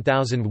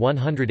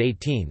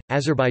 37,118,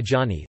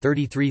 Azerbaijani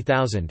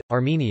 33,000,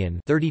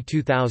 Armenian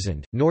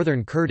 32,000,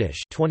 Northern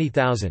Kurdish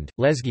 20,000,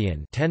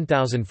 Lezgian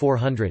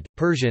 10,400,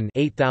 Persian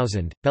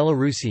 8,000,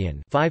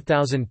 Belarusian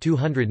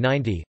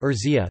 5,290,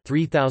 Erzia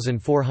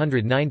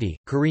 3490,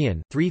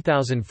 Korean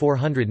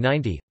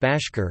 3490,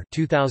 Bashkir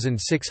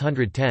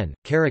 2610,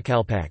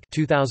 Karakalpak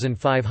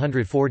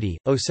 2540,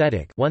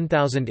 Ossetic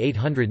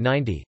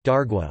 1890,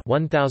 Dargwa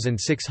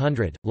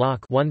 1600,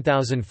 Lak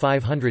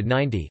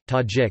 1590,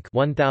 Tajik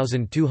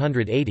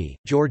 1280,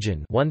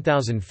 Georgian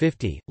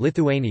 1050,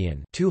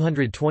 Lithuanian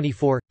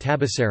 224,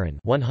 Tabasaran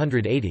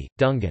 180,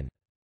 Dungan.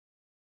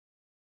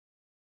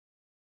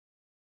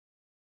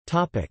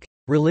 Topic: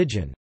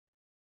 Religion.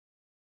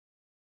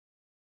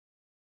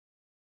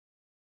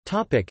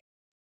 Topic: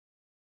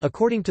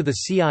 According to the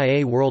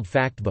CIA World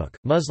Factbook,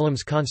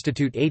 Muslims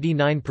constitute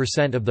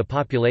 89% of the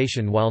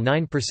population, while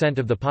 9%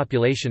 of the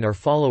population are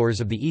followers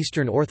of the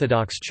Eastern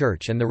Orthodox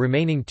Church and the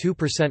remaining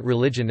 2%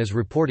 religion is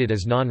reported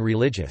as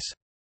non-religious.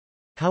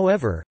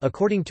 However,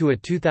 according to a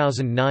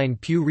 2009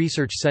 Pew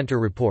Research Center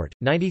report,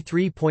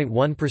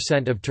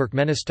 93.1% of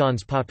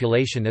Turkmenistan's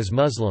population is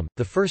Muslim.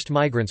 The first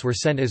migrants were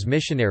sent as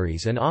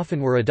missionaries and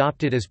often were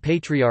adopted as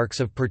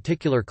patriarchs of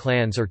particular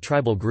clans or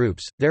tribal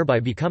groups, thereby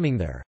becoming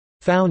their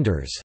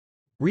founders.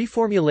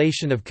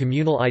 Reformulation of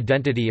communal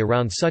identity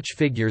around such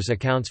figures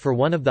accounts for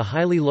one of the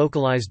highly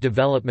localized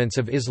developments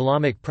of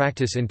Islamic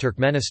practice in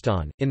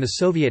Turkmenistan. In the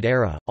Soviet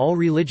era, all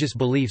religious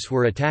beliefs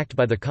were attacked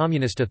by the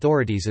communist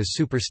authorities as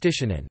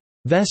superstition and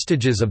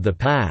vestiges of the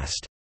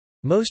past.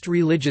 Most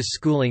religious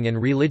schooling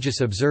and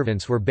religious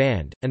observance were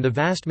banned, and the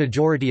vast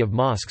majority of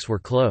mosques were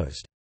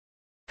closed.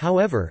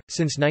 However,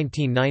 since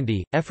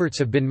 1990, efforts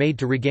have been made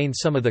to regain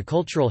some of the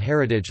cultural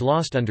heritage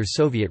lost under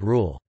Soviet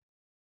rule.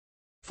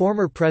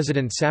 Former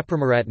President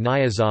Saparmurat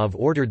Niyazov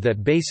ordered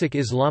that basic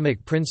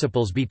Islamic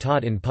principles be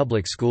taught in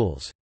public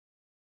schools.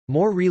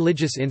 More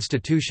religious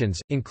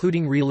institutions,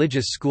 including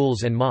religious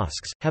schools and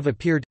mosques, have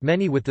appeared,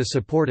 many with the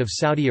support of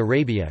Saudi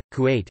Arabia,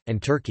 Kuwait, and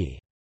Turkey.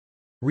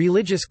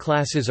 Religious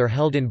classes are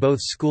held in both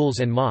schools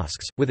and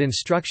mosques, with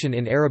instruction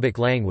in Arabic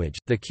language,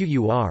 the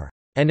Qur'an,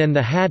 and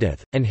the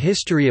Hadith, and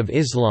history of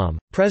Islam.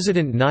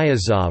 President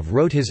Niyazov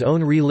wrote his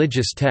own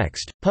religious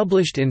text,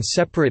 published in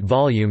separate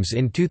volumes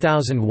in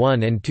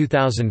 2001 and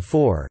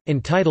 2004,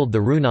 entitled the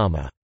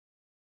Ruhnama.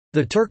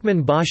 The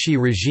Turkmenbashi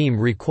regime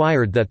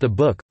required that the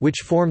book,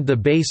 which formed the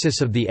basis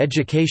of the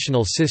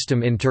educational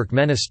system in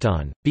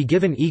Turkmenistan, be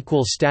given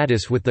equal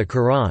status with the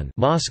Quran.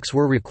 Mosques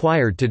were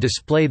required to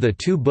display the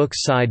two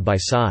books side by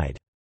side.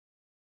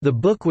 The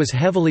book was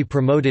heavily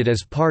promoted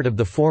as part of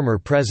the former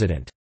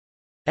president's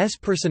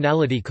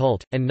personality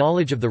cult, and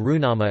knowledge of the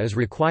Ruhnama is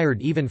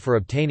required even for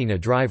obtaining a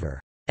driver's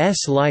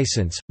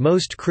license.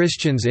 Most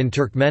Christians in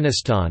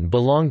Turkmenistan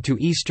belong to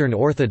Eastern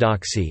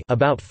Orthodoxy,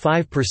 about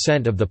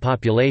 5% of the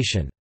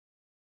population.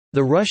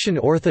 The Russian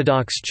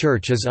Orthodox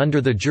Church is under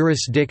the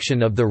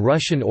jurisdiction of the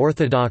Russian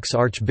Orthodox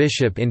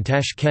Archbishop in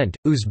Tashkent,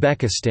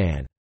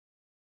 Uzbekistan.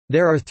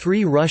 There are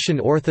 3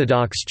 Russian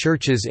Orthodox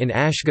churches in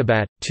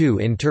Ashgabat, 2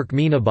 in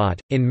Turkmenabat,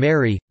 in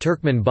Mary,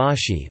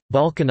 Turkmenbashi,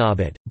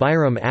 Balkanabad,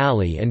 Bayram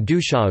Ali and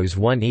Dushauz,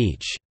 1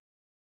 each.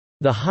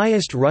 The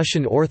highest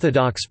Russian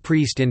Orthodox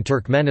priest in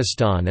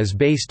Turkmenistan is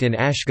based in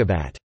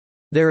Ashgabat.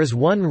 There is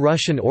 1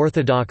 Russian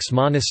Orthodox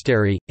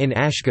monastery, in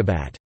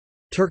Ashgabat.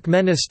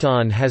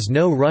 Turkmenistan has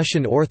no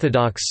Russian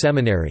Orthodox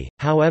seminary,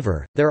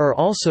 however, there are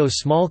also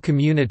small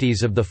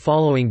communities of the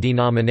following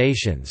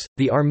denominations: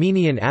 the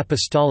Armenian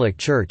Apostolic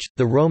Church,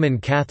 the Roman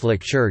Catholic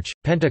Church,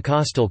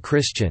 Pentecostal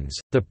Christians,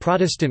 the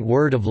Protestant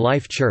Word of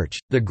Life Church,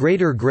 the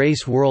Greater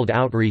Grace World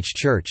Outreach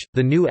Church,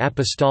 the New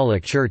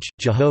Apostolic Church,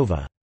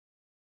 Jehovah's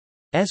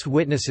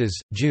Witnesses,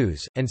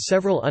 Jews, and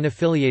several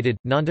unaffiliated,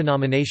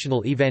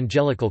 non-denominational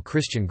evangelical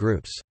Christian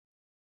groups.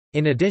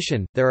 In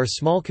addition, there are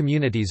small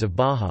communities of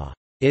Baha'is,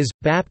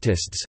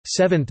 Baptists,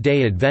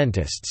 Seventh-day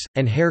Adventists,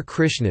 and Hare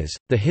Krishnas.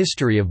 The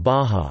history of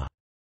Baha'is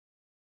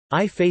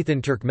faith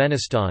in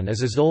Turkmenistan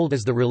is as old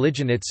as the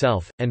religion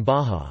itself, and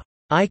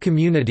Baha'is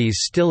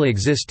communities still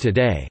exist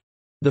today.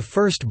 The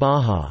first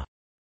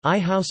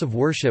Baha'is house of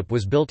worship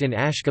was built in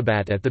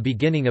Ashgabat at the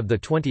beginning of the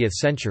 20th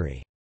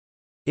century.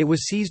 It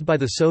was seized by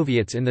the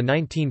Soviets in the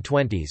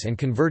 1920s and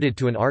converted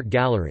to an art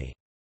gallery.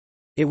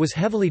 It was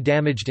heavily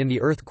damaged in the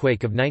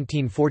earthquake of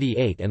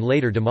 1948 and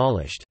later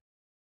demolished.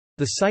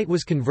 The site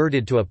was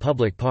converted to a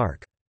public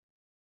park.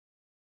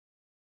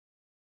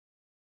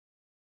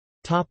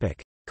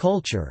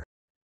 Culture.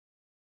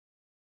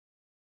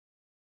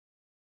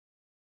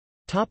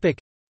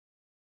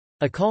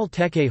 Akal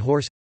teke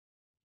horse,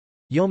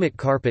 Yomit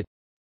carpet,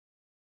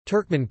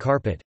 Turkmen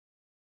carpet,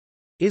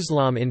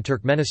 Islam in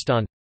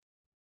Turkmenistan,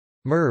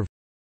 Merv,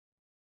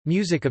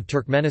 music of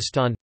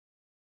Turkmenistan,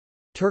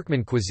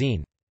 Turkmen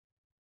cuisine.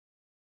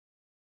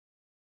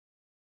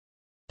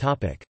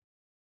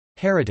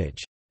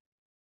 Heritage.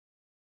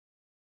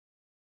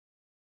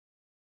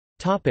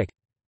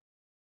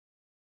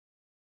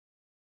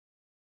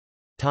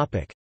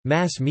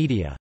 Mass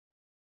media.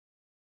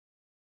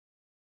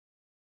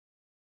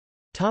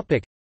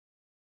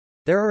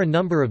 There are a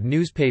number of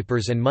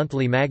newspapers and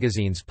monthly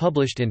magazines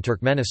published in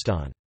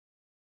Turkmenistan.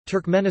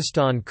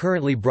 Turkmenistan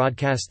currently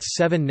broadcasts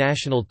 7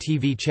 national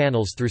TV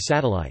channels through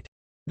satellite.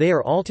 They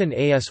are Altan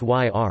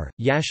Asyr,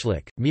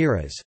 Yashlik,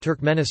 Miraz,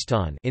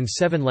 Turkmenistan in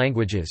 7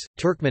 languages,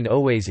 Turkmen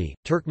Owazi,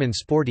 Turkmen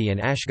Sporty and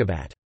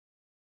Ashgabat.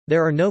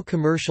 There are no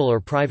commercial or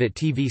private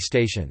TV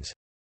stations.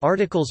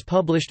 Articles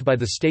published by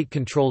the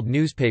state-controlled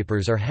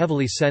newspapers are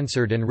heavily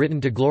censored and written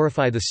to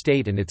glorify the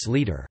state and its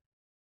leader.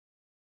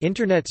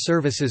 Internet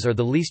services are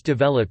the least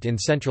developed in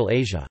Central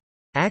Asia.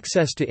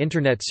 Access to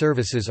Internet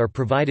services are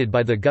provided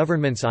by the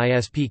government's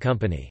ISP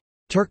company,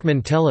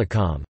 Turkmen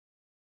Telecom.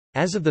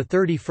 As of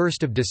 31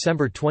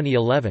 December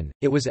 2011,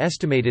 it was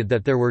estimated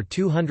that there were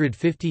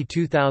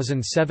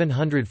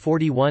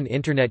 252,741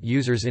 Internet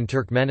users in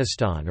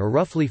Turkmenistan, or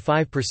roughly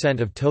 5%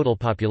 of total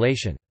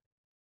population.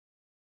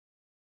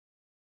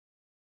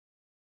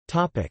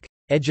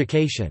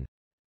 Education.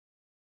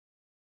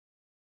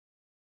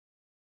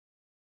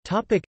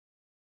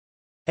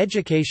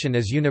 Education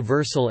is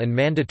universal and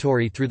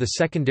mandatory through the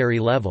secondary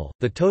level,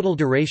 the total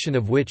duration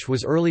of which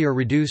was earlier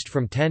reduced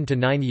from 10 to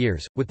 9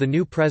 years. With the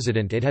new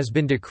president, it has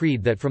been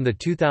decreed that from the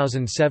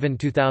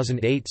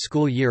 2007-2008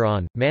 school year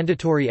on,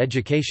 mandatory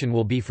education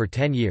will be for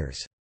 10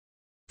 years.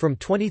 From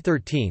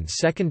 2013,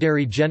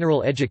 secondary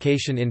general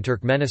education in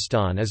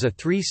Turkmenistan is a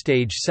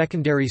 3-stage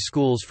secondary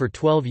schools for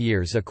 12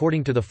 years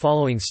according to the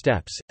following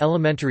steps: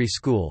 elementary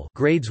school,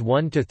 grades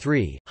 1 to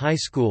 3, high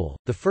school,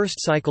 the first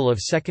cycle of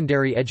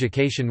secondary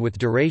education with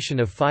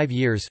duration of 5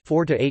 years,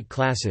 4 to 8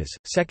 classes,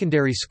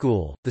 secondary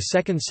school, the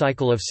second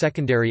cycle of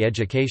secondary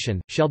education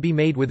shall be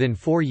made within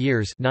 4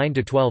 years, 9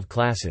 to 12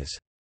 classes.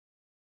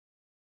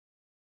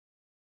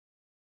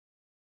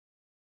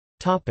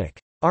 Topic: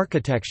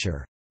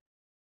 Architecture.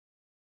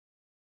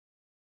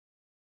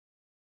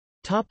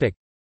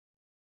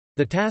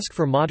 The task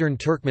for modern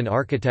Turkmen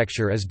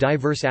architecture is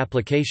diverse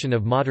application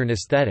of modern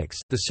aesthetics,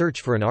 the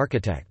search for an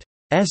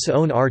architect's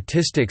own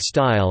artistic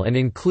style and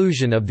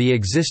inclusion of the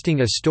existing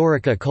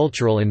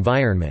historico-cultural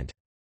environment.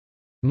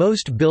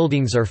 Most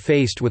buildings are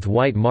faced with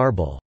white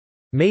marble.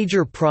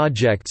 Major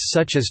projects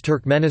such as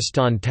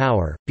Turkmenistan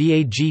Tower,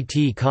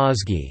 Bagt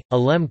Kozgi,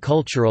 Alem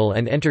Cultural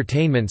and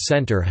Entertainment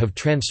Center have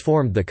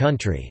transformed the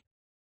country's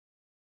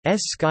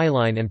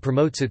skyline and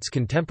promotes its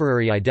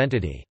contemporary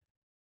identity.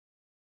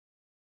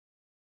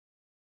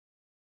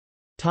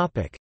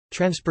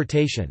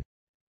 Transportation.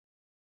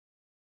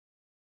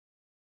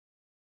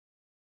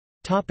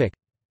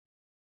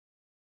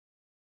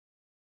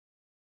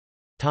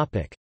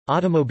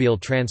 Automobile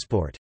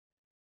transport.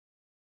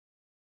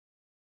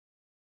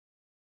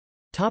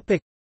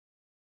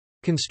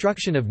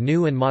 Construction of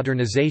new and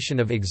modernization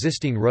of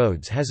existing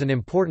roads has an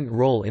important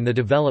role in the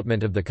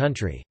development of the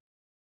country.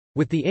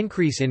 With the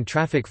increase in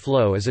traffic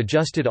flow is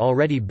adjusted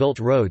already built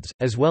roads,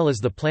 as well as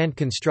the planned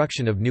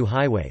construction of new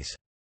highways.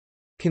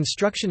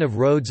 Construction of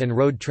roads and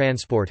road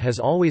transport has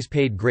always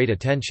paid great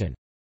attention.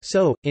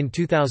 So, in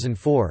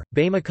 2004,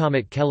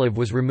 Baymakamit Kelev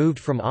was removed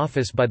from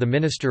office by the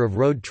Minister of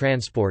Road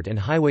Transport and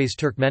Highways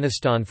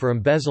Turkmenistan for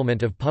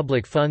embezzlement of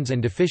public funds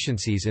and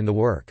deficiencies in the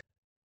work.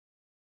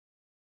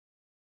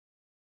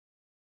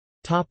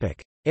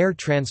 Air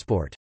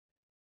transport.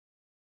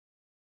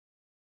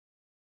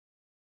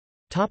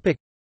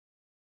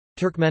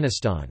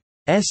 Turkmenistan.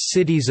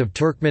 Cities of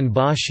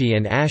Turkmenbashi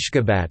and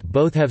Ashgabat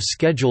both have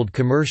scheduled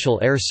commercial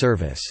air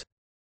service.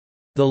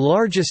 The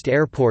largest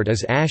airport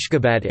is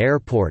Ashgabat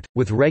Airport,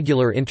 with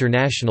regular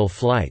international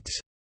flights.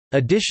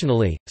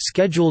 Additionally,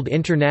 scheduled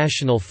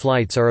international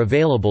flights are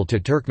available to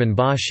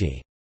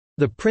Turkmenbashi.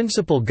 The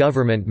principal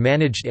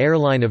government-managed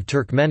airline of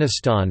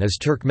Turkmenistan is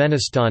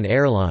Turkmenistan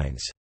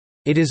Airlines.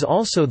 It is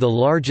also the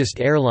largest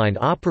airline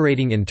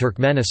operating in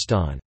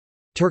Turkmenistan.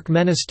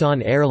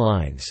 Turkmenistan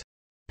Airlines'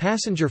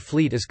 passenger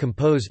fleet is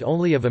composed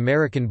only of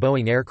American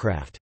Boeing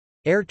aircraft.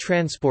 Air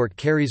transport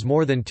carries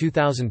more than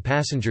 2,000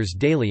 passengers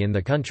daily in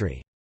the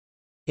country.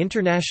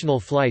 International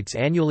flights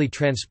annually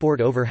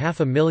transport over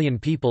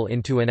 500,000 people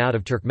into and out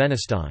of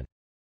Turkmenistan.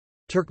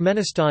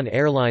 Turkmenistan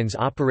Airlines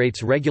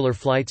operates regular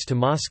flights to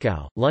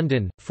Moscow,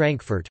 London,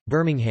 Frankfurt,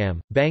 Birmingham,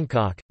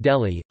 Bangkok,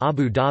 Delhi,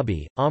 Abu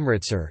Dhabi,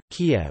 Amritsar,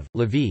 Kiev,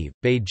 Lviv,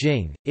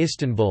 Beijing,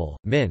 Istanbul,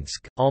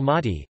 Minsk,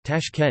 Almaty,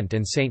 Tashkent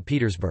and St.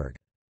 Petersburg.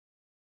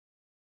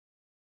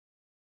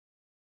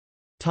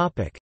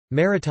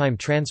 Maritime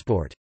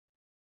transport.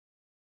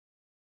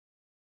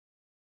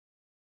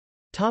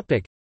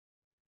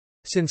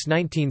 Since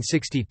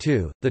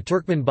 1962, the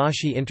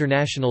Turkmenbashi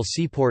International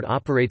Seaport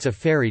operates a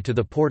ferry to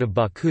the port of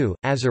Baku,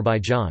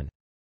 Azerbaijan.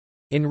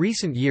 In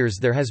recent years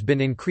there has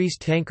been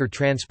increased tanker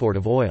transport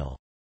of oil.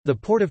 The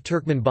port of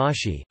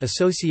Turkmenbashi,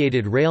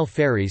 associated rail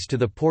ferries to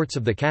the ports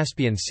of the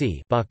Caspian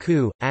Sea,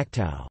 Baku,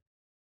 Aktau.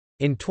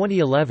 In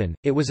 2011,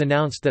 it was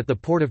announced that the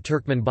port of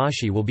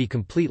Turkmenbashi will be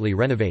completely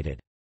renovated.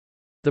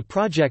 The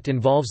project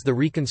involves the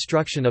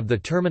reconstruction of the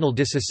terminal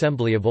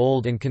disassembly of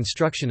old and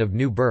construction of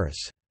new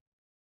berths.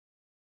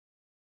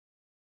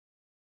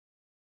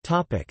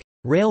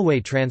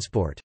 Railway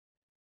transport.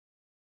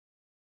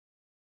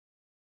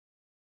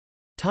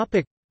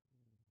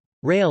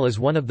 Rail is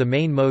one of the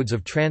main modes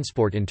of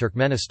transport in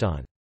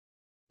Turkmenistan.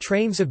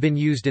 Trains have been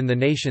used in the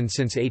nation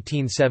since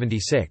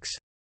 1876.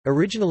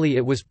 Originally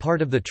it was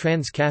part of the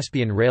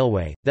Trans-Caspian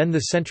Railway, then the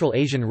Central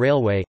Asian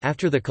Railway.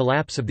 After the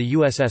collapse of the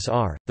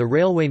USSR, the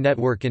railway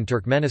network in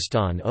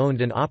Turkmenistan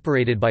owned and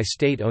operated by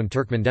state-owned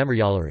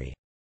Turkmendemiryaleri.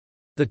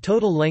 The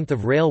total length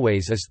of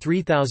railways is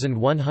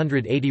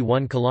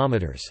 3,181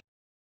 kilometers.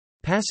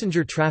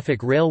 Passenger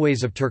traffic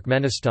railways of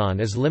Turkmenistan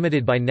is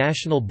limited by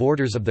national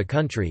borders of the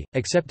country,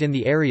 except in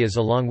the areas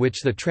along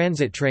which the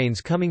transit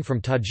trains coming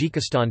from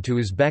Tajikistan to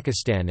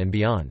Uzbekistan and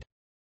beyond.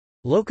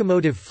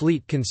 Locomotive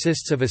fleet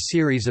consists of a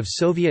series of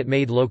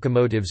Soviet-made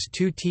locomotives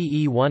 2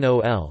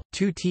 TE-10L,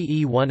 2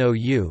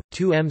 TE-10U,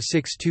 2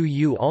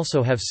 M62U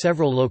also have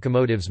several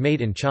locomotives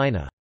made in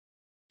China.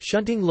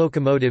 Shunting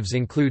locomotives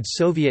include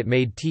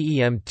Soviet-made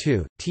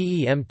TEM-2,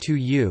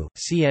 TEM-2U,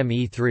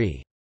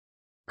 CME-3.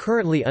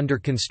 Currently under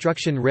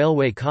construction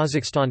railway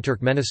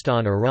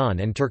Kazakhstan-Turkmenistan-Iran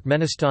and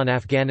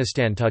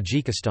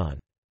Turkmenistan-Afghanistan-Tajikistan.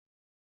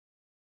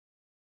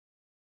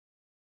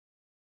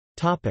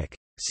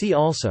 See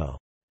also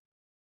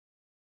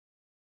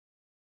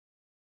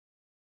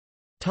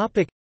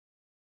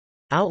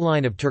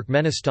Outline of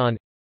Turkmenistan,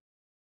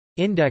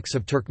 Index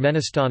of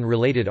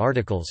Turkmenistan-related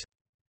articles.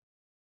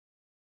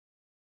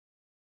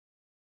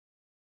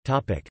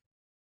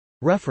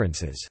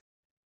 References.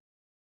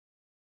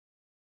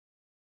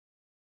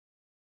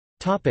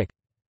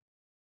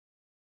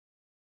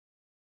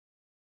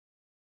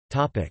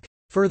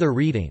 Further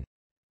reading.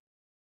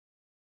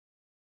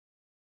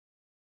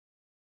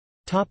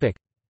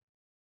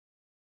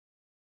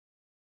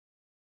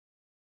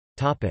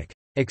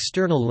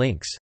 External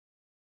links.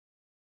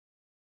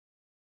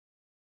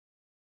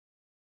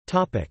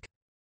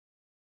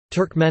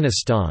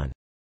 Turkmenistan.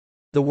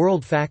 The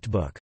World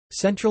Factbook.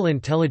 Central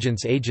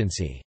Intelligence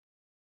Agency.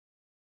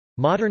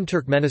 Modern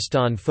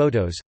Turkmenistan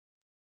photos.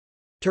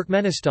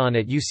 Turkmenistan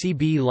at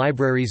UCB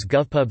Libraries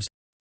GovPubs.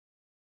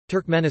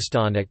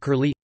 Turkmenistan at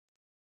Curlie.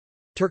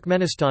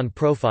 Turkmenistan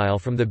profile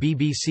from the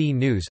BBC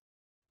News.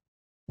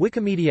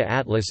 Wikimedia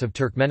Atlas of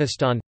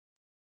Turkmenistan.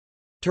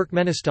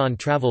 Turkmenistan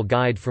travel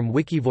guide from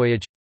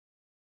Wikivoyage.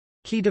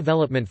 Key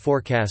development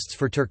forecasts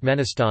for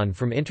Turkmenistan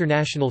from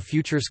International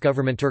Futures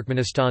Government.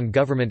 Turkmenistan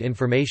Government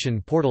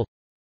Information Portal.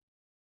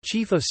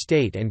 Chief of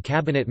State and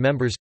Cabinet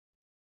members.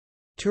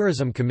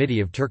 Tourism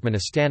Committee of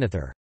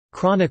Turkmenistanather.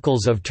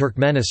 Chronicles of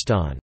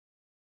Turkmenistan.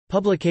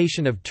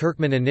 Publication of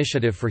Turkmen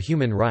Initiative for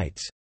Human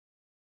Rights.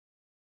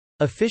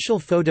 Official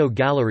photo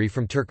gallery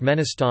from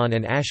Turkmenistan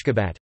and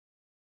Ashgabat.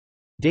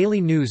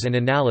 Daily news and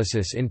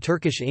analysis in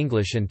Turkish,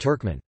 English and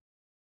Turkmen.